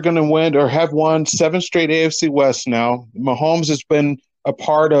Chiefs are going to win or have won 7 straight AFC West now. Mahomes has been a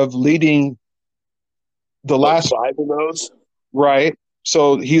part of leading the last 5 of those. Right.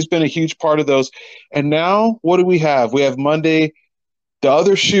 So he's been a huge part of those. And now what do we have? We have Monday, the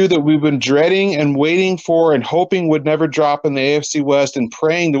other shoe that we've been dreading and waiting for and hoping would never drop in the AFC West and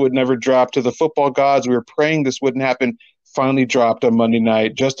praying that would never drop to the football gods. We were praying this wouldn't happen. Finally dropped on Monday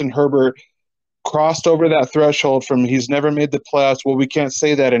night. Justin Herbert crossed over that threshold from he's never made the playoffs. Well, we can't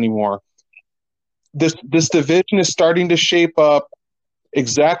say that anymore. this division is starting to shape up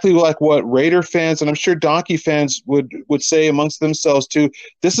exactly like what Raider fans and I'm sure Donkey fans would say amongst themselves too.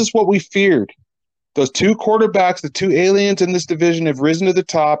 This is what we feared. Those two quarterbacks, the two aliens in this division have risen to the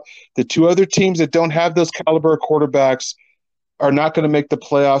top. The two other teams that don't have those caliber quarterbacks are not going to make the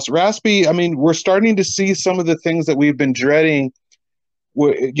playoffs. Raspy, I mean, we're starting to see some of the things that we've been dreading.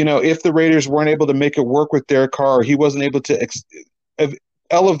 You know, if the Raiders weren't able to make it work with Derek Carr, he wasn't able to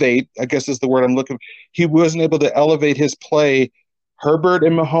elevate, I guess is the word I'm looking for. He wasn't able to elevate his play. Herbert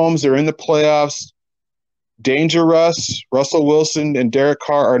and Mahomes are in the playoffs. Dangerous, Russell Wilson and Derek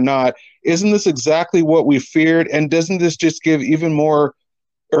Carr are not. Isn't this exactly what we feared? And doesn't this just give even more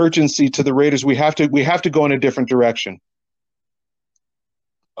urgency to the Raiders? We have to go in a different direction.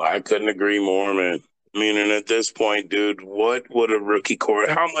 I couldn't agree more, man. I mean, and at this point, dude, what would a rookie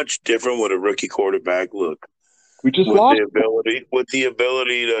how much different would a rookie quarterback look? We just lost with the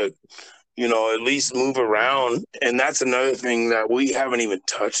ability to, you know, at least move around. And that's another thing that we haven't even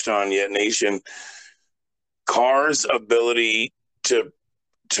touched on yet, Nation. Carr's ability to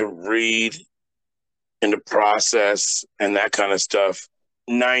read and to process and that kind of stuff,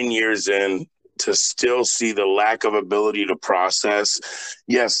 9 years in, to still see the lack of ability to process.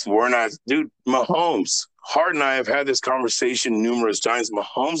 Yes, we're not, dude, Mahomes. Hart and I have had this conversation numerous times.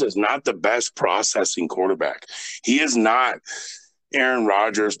 Mahomes is not the best processing quarterback. He is not Aaron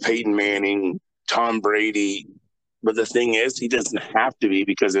Rodgers, Peyton Manning, Tom Brady. But the thing is, he doesn't have to be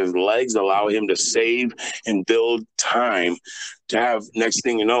because his legs allow him to save and build time to have, next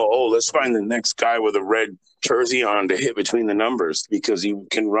thing you know, let's find the next guy with a red jersey on to hit between the numbers because he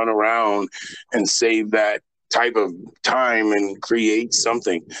can run around and save that type of time and create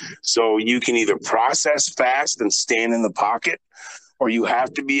something. So you can either process fast and stand in the pocket, or you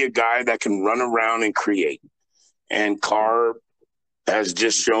have to be a guy that can run around and create. And Carr has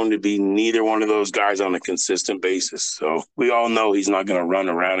just shown to be neither one of those guys on a consistent basis. So we all know he's not going to run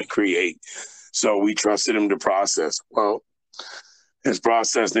around and create. So we trusted him to process. Well, his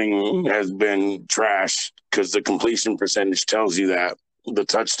processing has been trash because the completion percentage tells you that. The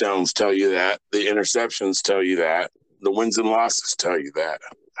touchdowns tell you that. The interceptions tell you that. The wins and losses tell you that.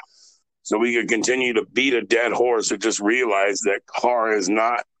 So we could continue to beat a dead horse or just realize that Carr is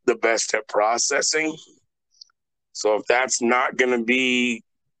not the best at processing. So if that's not going to be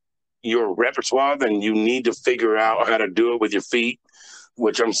your repertoire, then you need to figure out how to do it with your feet,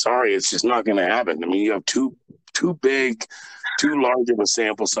 which I'm sorry, it's just not going to happen. I mean, you have too large of a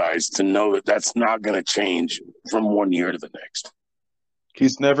sample size to know that that's not going to change from 1 year to the next.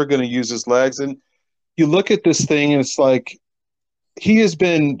 He's never going to use his legs. And you look at this thing and it's like he has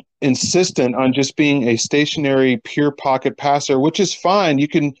been insistent on just being a stationary, pure pocket passer, which is fine. You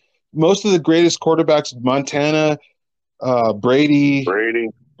can – most of the greatest quarterbacks, Montana, Brady.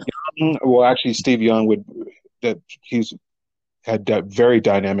 Young, well, actually, Steve Young he's had very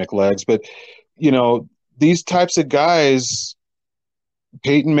dynamic legs. But, you know, these types of guys,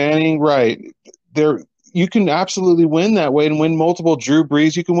 Peyton Manning, right, you can absolutely win that way and win multiple. Drew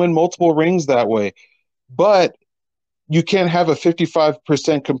Brees, you can win multiple rings that way. But you can't have a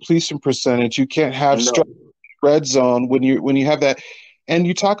 55% completion percentage. You can't have red zone when you have that. And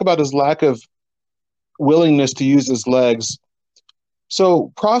you talk about his lack of willingness to use his legs.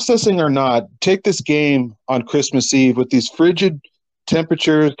 So processing or not, take this game on Christmas Eve with these frigid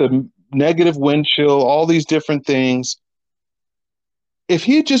temperatures, the negative wind chill, all these different things. If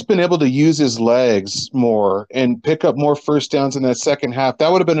he had just been able to use his legs more and pick up more first downs in that second half, that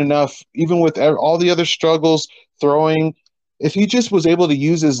would have been enough, even with all the other struggles throwing. If he just was able to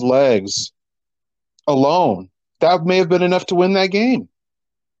use his legs alone, that may have been enough to win that game.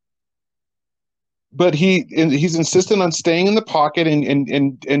 But he's insistent on staying in the pocket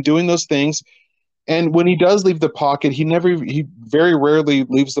and doing those things. And when he does leave the pocket, he very rarely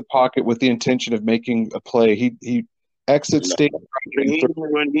leaves the pocket with the intention of making a play. He exits stage right.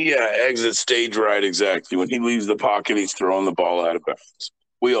 When he exits stage right, exactly. When he leaves the pocket, he's throwing the ball out of bounds.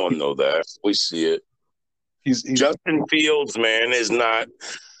 We all know that. We see it. Justin Fields, man, is not,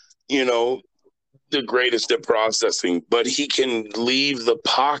 you know, the greatest at processing, but he can leave the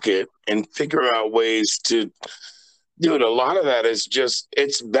pocket and figure out ways to do it. A lot of that is just,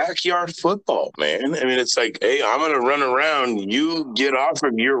 it's backyard football, man. I mean, it's like, hey, I'm going to run around. You get off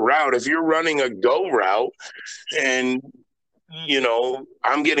of your route. If you're running a go route and, you know,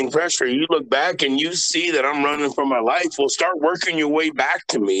 I'm getting pressure, you look back and you see that I'm running for my life. Well, start working your way back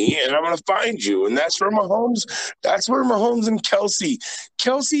to me and I'm going to find you. And that's where Mahomes and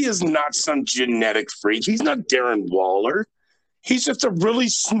Kelsey is not some genetic freak. He's not Darren Waller. He's just a really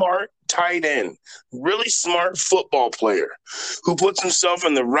smart, tight end, really smart football player who puts himself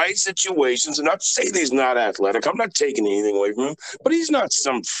in the right situations. And not to say that he's not athletic. I'm not taking anything away from him, but he's not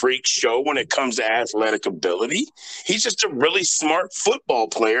some freak show when it comes to athletic ability. He's just a really smart football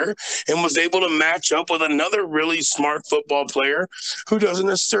player and was able to match up with another really smart football player who doesn't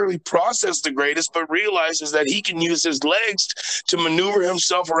necessarily process the greatest, but realizes that he can use his legs to maneuver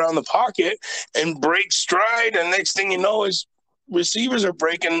himself around the pocket and break stride. And next thing you know is receivers are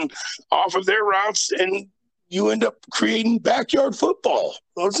breaking off of their routes, and you end up creating backyard football.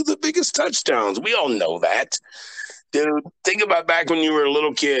 Those are the biggest touchdowns. We all know that. Dude, think about back when you were a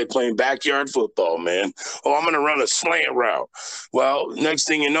little kid playing backyard football, man. Oh, I'm going to run a slant route. Well, next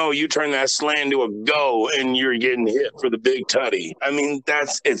thing you know, you turn that slant into a go, and you're getting hit for the big tutty. I mean,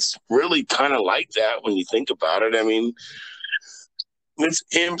 it's really kind of like that when you think about it. I mean, it's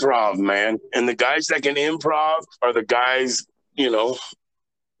improv, man. And the guys that can improv are the guys,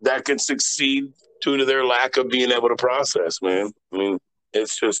 that can succeed due to their lack of being able to process, man. I mean,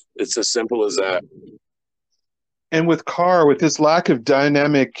 it's as simple as that. And with Carr, with his lack of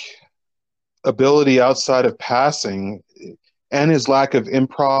dynamic ability outside of passing and his lack of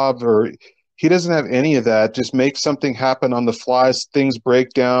improv, or he doesn't have any of that, just make something happen on the fly, things break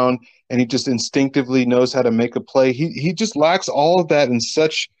down, and he just instinctively knows how to make a play. He just lacks all of that in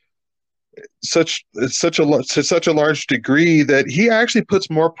such a large degree that he actually puts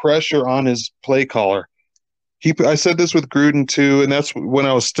more pressure on his play caller. I said this with Gruden too, and that's when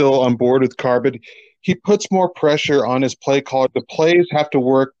I was still on board with Carr, but he puts more pressure on his play caller. The plays have to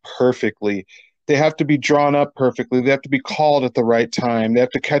work perfectly. They have to be drawn up perfectly. They have to be called at the right time. They have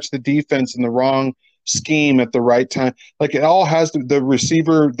to catch the defense in the wrong scheme at the right time. Like, it all has the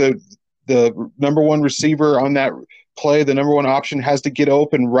receiver, the number one receiver on that play, the number one option has to get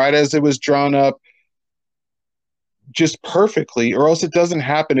open right as it was drawn up, just perfectly, or else it doesn't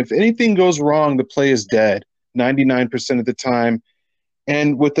happen. If anything goes wrong, the play is dead 99% of the time.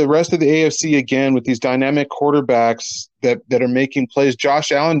 And with the rest of the AFC, again, with these dynamic quarterbacks that are making plays,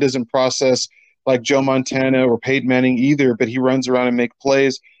 Josh Allen doesn't process like Joe Montana or Peyton Manning either, but he runs around and makes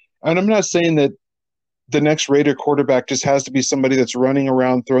plays. And I'm not saying that the next Raider quarterback just has to be somebody that's running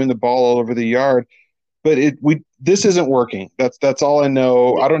around throwing the ball all over the yard, but this isn't working. That's all I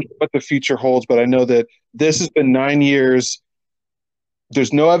know. I don't know what the future holds, but I know that this has been 9 years.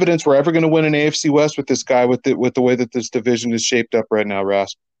 There's no evidence we're ever going to win an AFC West with this guy, with the way that this division is shaped up right now,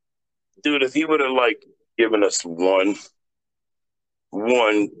 Ross. Dude, if he would have given us one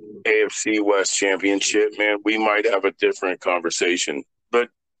AFC West championship, man, we might have a different conversation. But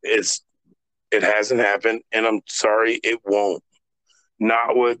it hasn't happened, and I'm sorry, it won't.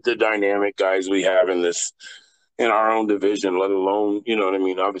 Not with the dynamic guys we have in our own division, let alone, you know what I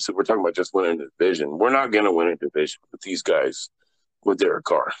mean? Obviously, we're talking about just winning the division. We're not going to win a division with these guys. With Derek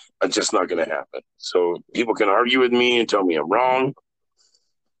Carr. It's just not going to happen. So people can argue with me and tell me I'm wrong.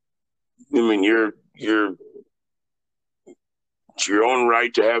 I mean, it's your own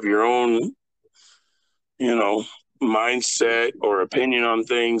right to have your own, mindset or opinion on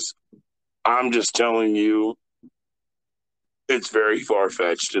things. I'm just telling you, it's very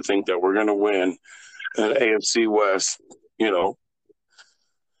far-fetched to think that we're going to win an AFC West,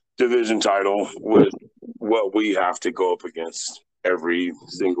 division title with what we have to go up against every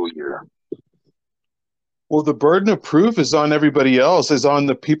single year. Well, the burden of proof is on everybody else, is on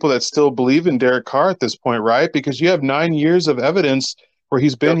the people that still believe in Derek Carr at this point, right? Because you have 9 years of evidence where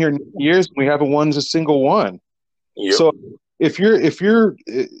he's been here 9 years and we haven't won a single one. Yep. So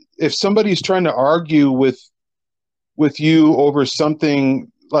if somebody's trying to argue with you over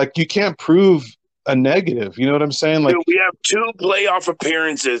something, like, you can't prove a negative, you know what I'm saying? Like, dude, we have 2 playoff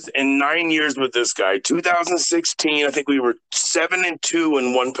appearances in 9 years with this guy. 2016, I think we were 7-2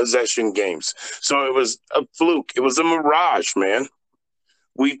 in one possession games. So it was a fluke. It was a mirage, man.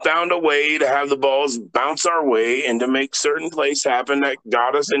 We found a way to have the balls bounce our way and to make certain plays happen that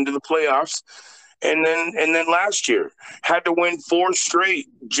got us into the playoffs. And then last year had to win 4 straight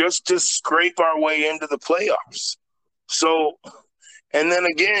just to scrape our way into the playoffs. So. And then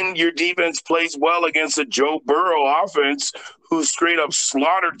again, your defense plays well against a Joe Burrow offense who straight up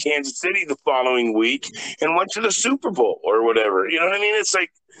slaughtered Kansas City the following week and went to the Super Bowl or whatever. You know what I mean? It's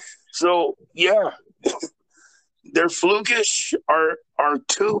like, so yeah, they're flukish. Our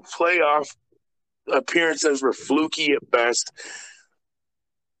 2 playoff appearances were fluky at best.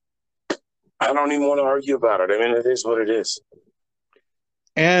 I don't even want to argue about it. I mean, it is what it is.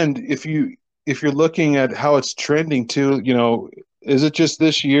 And if you're looking at how it's trending too, is it just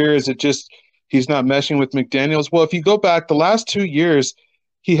this year? Is it just he's not meshing with McDaniels? Well, if you go back the last 2 years,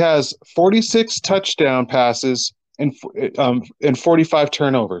 he has 46 touchdown passes and 45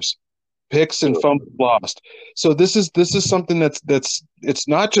 turnovers. picks and fumbles lost. So this is something that's it's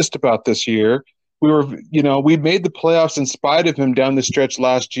not just about this year. We made the playoffs in spite of him down the stretch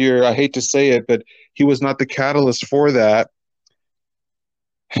last year. I hate to say it, but he was not the catalyst for that.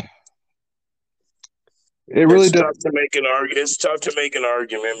 It's tough to make an argument. It's tough to make an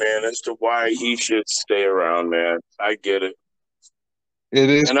argument, man, as to why he should stay around, man. I get it. It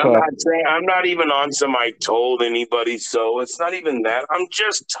is and tough. I'm not even on some I told anybody so. It's not even that. I'm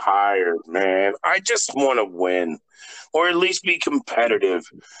just tired, man. I just want to win, or at least be competitive.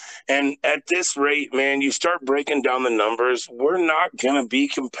 And at this rate, man, you start breaking down the numbers, we're not gonna be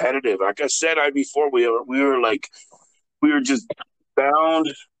competitive. Like I said, we were just bound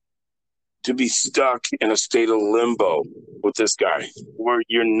to be stuck in a state of limbo with this guy, where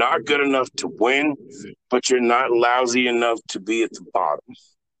you're not good enough to win, but you're not lousy enough to be at the bottom.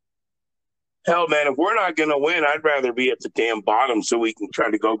 Hell, man, if we're not going to win, I'd rather be at the damn bottom so we can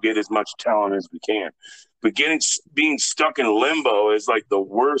try to go get as much talent as we can. But being stuck in limbo is like the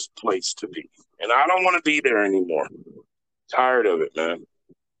worst place to be. And I don't want to be there anymore. Tired of it, man.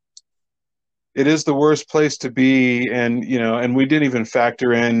 It is the worst place to be. And, and we didn't even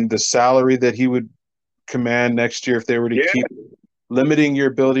factor in the salary that he would command next year if they were to keep limiting your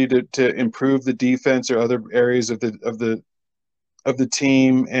ability to improve the defense or other areas of the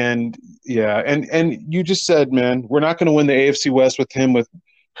team. And and you just said, man, we're not going to win the AFC West with him, with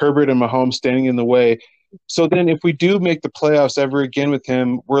Herbert and Mahomes standing in the way. So then if we do make the playoffs ever again with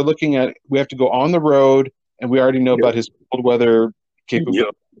him, we have to go on the road, and we already know about his cold weather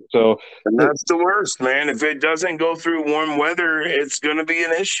capability. So, and that's the worst, man. If it doesn't go through warm weather, it's going to be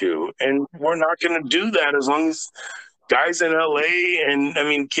an issue. And we're not going to do that as long as guys in LA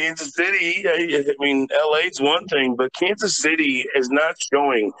and Kansas City, LA's one thing, but Kansas City is not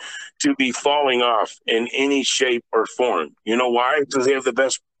showing to be falling off in any shape or form. You know why? Because they have the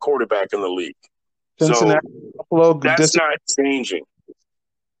best quarterback in the league. Cincinnati, so that's not changing.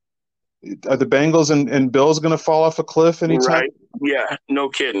 Are the Bengals and Bills going to fall off a cliff anytime? Right. Yeah, no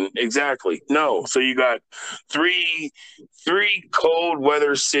kidding. Exactly. No. So you got three cold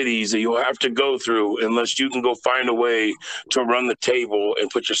weather cities that you'll have to go through unless you can go find a way to run the table and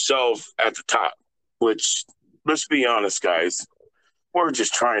put yourself at the top, which, let's be honest, guys, we're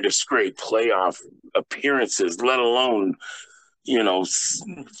just trying to scrape playoff appearances, let alone,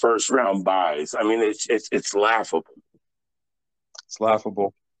 first round buys. I mean, it's laughable. It's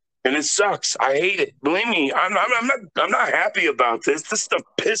laughable. And it sucks. I hate it. Believe me, I'm not happy about this. This stuff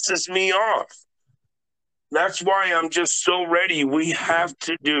pisses me off. That's why I'm just so ready. We have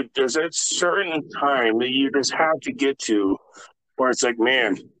to do. There's a certain time that you just have to get to where it's like,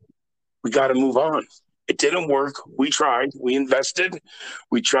 man, we got to move on. It didn't work. We tried. We invested.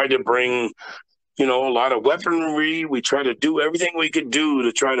 We tried to bring, a lot of weaponry. We tried to do everything we could do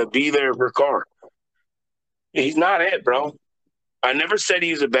to try to be there for Carr. He's not it, bro. I never said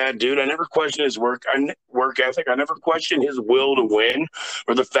he's a bad dude. I never questioned his work ethic. I never questioned his will to win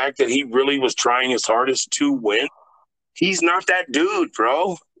or the fact that he really was trying his hardest to win. He's not that dude,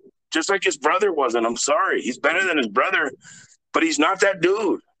 bro. Just like his brother wasn't. I'm sorry. He's better than his brother, but he's not that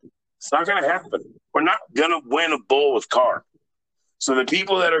dude. It's not going to happen. We're not going to win a bowl with Carr. So the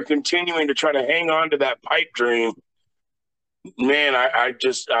people that are continuing to try to hang on to that pipe dream, man, I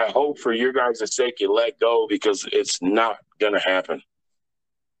hope for your guys' sake you let go, because it's not going to happen.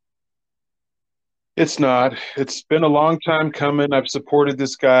 It's not. It's been a long time coming. I've supported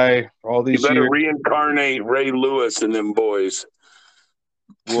this guy all these years. You better reincarnate Ray Lewis and them boys.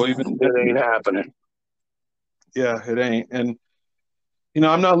 Well, even it ain't happening. Yeah, it ain't. And,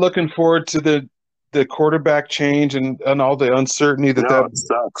 I'm not looking forward to the quarterback change and all the uncertainty that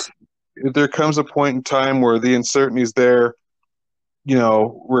sucks. There comes a point in time where the uncertainty is there,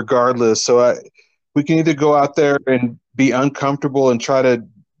 regardless. So we can either go out there and be uncomfortable and try to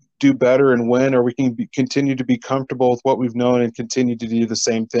do better and win, or we can continue to be comfortable with what we've known and continue to do the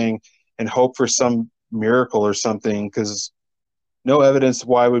same thing and hope for some miracle or something, because no evidence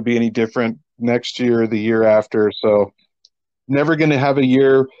why it would be any different next year or the year after. So never going to have a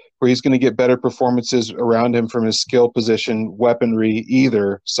year where he's going to get better performances around him from his skill position, weaponry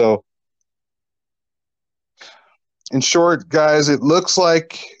either. So in short, guys, it looks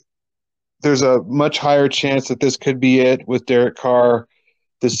like there's a much higher chance that this could be it with Derek Carr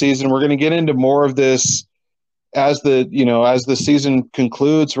this season. We're going to get into more of this as the season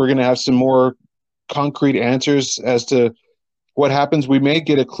concludes. We're going to have some more concrete answers as to what happens. We may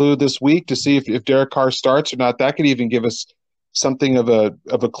get a clue this week to see if Derek Carr starts or not. That could even give us something of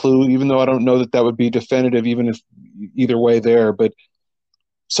a clue, even though I don't know that would be definitive, even if either way there. But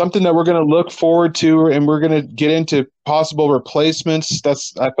something that we're going to look forward to, and we're going to get into possible replacements.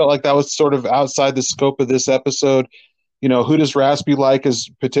 I felt like that was sort of outside the scope of this episode. Who does Raspy like as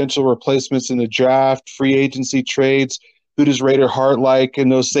potential replacements in the draft, free agency trades? Who does Raider Hart like in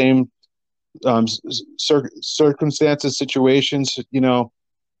those same circumstances, situations? We're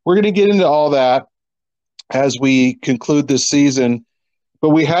going to get into all that as we conclude this season. But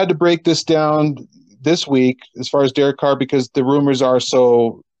we had to break this down this week as far as Derek Carr, because the rumors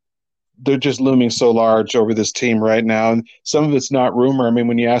they're just looming so large over this team right now. And some of it's not rumor. I mean,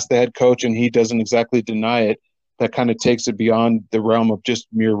 when you ask the head coach and he doesn't exactly deny it, that kind of takes it beyond the realm of just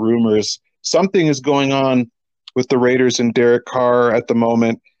mere rumors. Something is going on with the Raiders and Derek Carr at the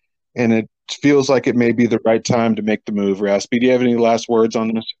moment, and it feels like it may be the right time to make the move. Raspy, do you have any last words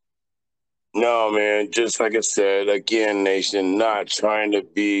on this? No, man, just like I said, again, Nation, not trying to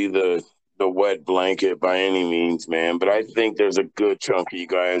be the wet blanket by any means, man. But I think there's a good chunk of you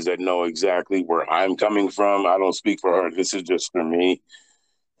guys that know exactly where I'm coming from. I don't speak for her. This is just for me.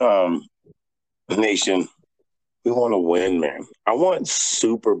 Nation, we want to win, man. I want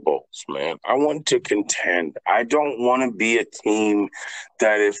Super Bowls, man. I want to contend. I don't want to be a team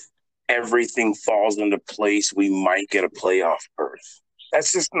that if everything falls into place, we might get a playoff berth.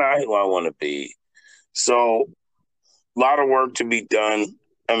 That's just not who I want to be. So, a lot of work to be done.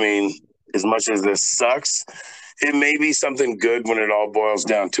 I mean, as much as this sucks, it may be something good when it all boils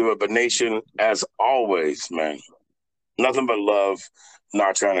down to it. But Nation, as always, man, nothing but love,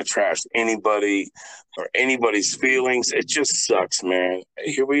 not trying to trash anybody or anybody's feelings. It just sucks, man.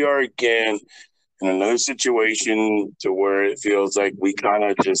 Here we are again in another situation to where it feels like we kind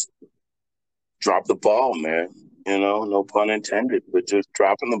of just dropped the ball, man. No pun intended, but just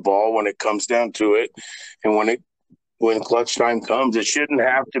dropping the ball when it comes down to it. And when clutch time comes, it shouldn't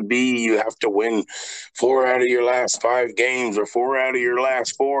have to be you have to win 4 out of your last 5 games or 4 out of your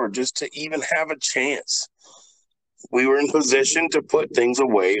last 4 just to even have a chance. We were in position to put things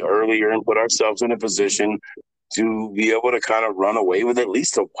away earlier and put ourselves in a position to be able to kind of run away with at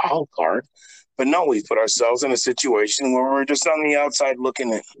least a wild card. But no, we put ourselves in a situation where we're just on the outside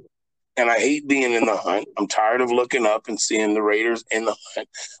looking in. And I hate being in the hunt. I'm tired of looking up and seeing the Raiders in the hunt.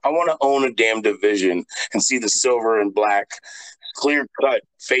 I want to own a damn division and see the silver and black clear-cut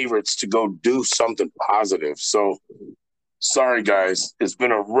favorites to go do something positive. So, sorry, guys. It's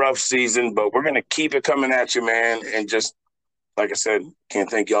been a rough season, but we're going to keep it coming at you, man. And just, like I said,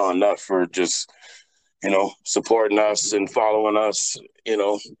 can't thank y'all enough for just, supporting us and following us, in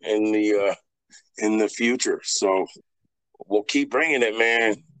the future. So, we'll keep bringing it,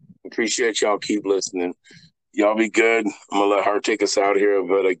 man. Appreciate y'all. Keep listening. Y'all be good. I'm going to let her take us out here.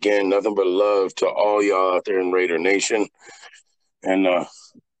 But again, nothing but love to all y'all out there in Raider Nation. And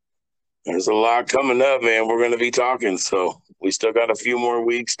there's a lot coming up, man. We're going to be talking. So we still got a few more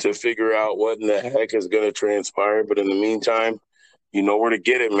weeks to figure out what in the heck is going to transpire. But in the meantime, you know where to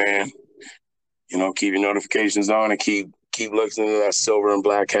get it, man. Keep your notifications on and keep listening to that silver and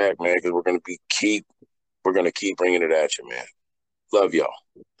black hack, man, because we're going to keep bringing it at you, man. Love y'all.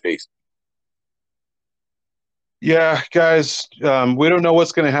 Peace. Yeah, guys, we don't know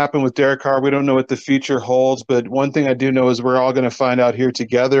what's going to happen with Derek Carr. We don't know what the future holds, but one thing I do know is we're all going to find out here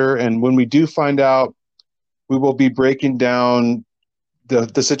together. And when we do find out, we will be breaking down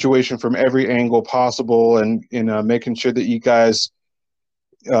the situation from every angle possible and making sure that you guys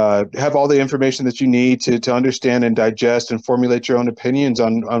have all the information that you need to understand and digest and formulate your own opinions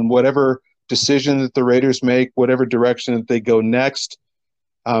on whatever decision that the Raiders make, whatever direction that they go next.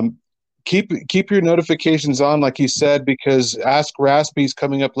 Keep your notifications on, like you said, because Ask Raspy's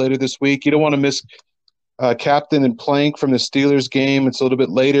coming up later this week. You don't want to miss Captain and Plank from the Steelers game. It's a little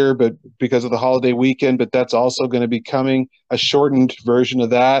bit later, but because of the holiday weekend, but that's also going to be coming, a shortened version of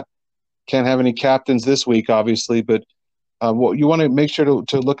that. Can't have any captains this week, obviously, but you want to make sure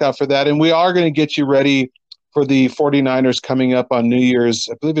to look out for that. And we are going to get you ready for the 49ers coming up on New Year's.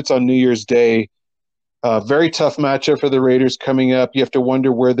 I believe it's on New Year's Day. Very tough matchup for the Raiders coming up. You have to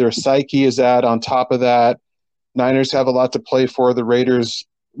wonder where their psyche is at on top of that. Niners have a lot to play for. The Raiders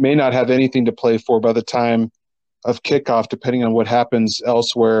may not have anything to play for by the time of kickoff, depending on what happens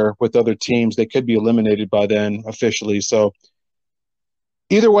elsewhere with other teams. They could be eliminated by then officially. So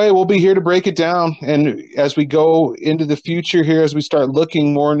either way, we'll be here to break it down. And as we go into the future here, as we start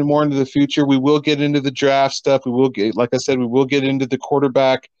looking more and more into the future, we will get into the draft stuff. We will get, like I said, we will get into the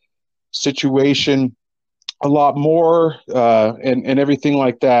quarterback situation a lot more and everything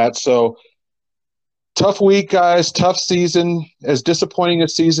like that. So tough week, guys, tough season, as disappointing a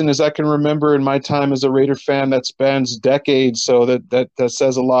season as I can remember in my time as a Raider fan that spans decades. So that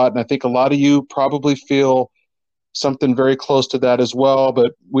says a lot. And I think a lot of you probably feel something very close to that as well.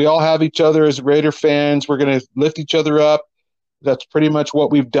 But we all have each other as Raider fans. We're going to lift each other up. That's pretty much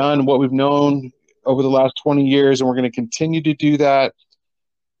what we've done, what we've known over the last 20 years, and we're going to continue to do that.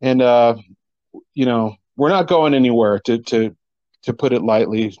 And, we're not going anywhere, to put it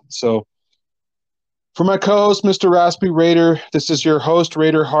lightly. So for my co-host, Mr. Raspy Raider, this is your host,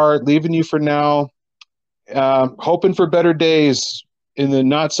 Raider Heart, leaving you for now. Hoping for better days in the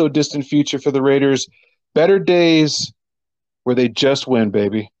not so distant future for the Raiders. Better days where they just win,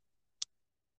 baby.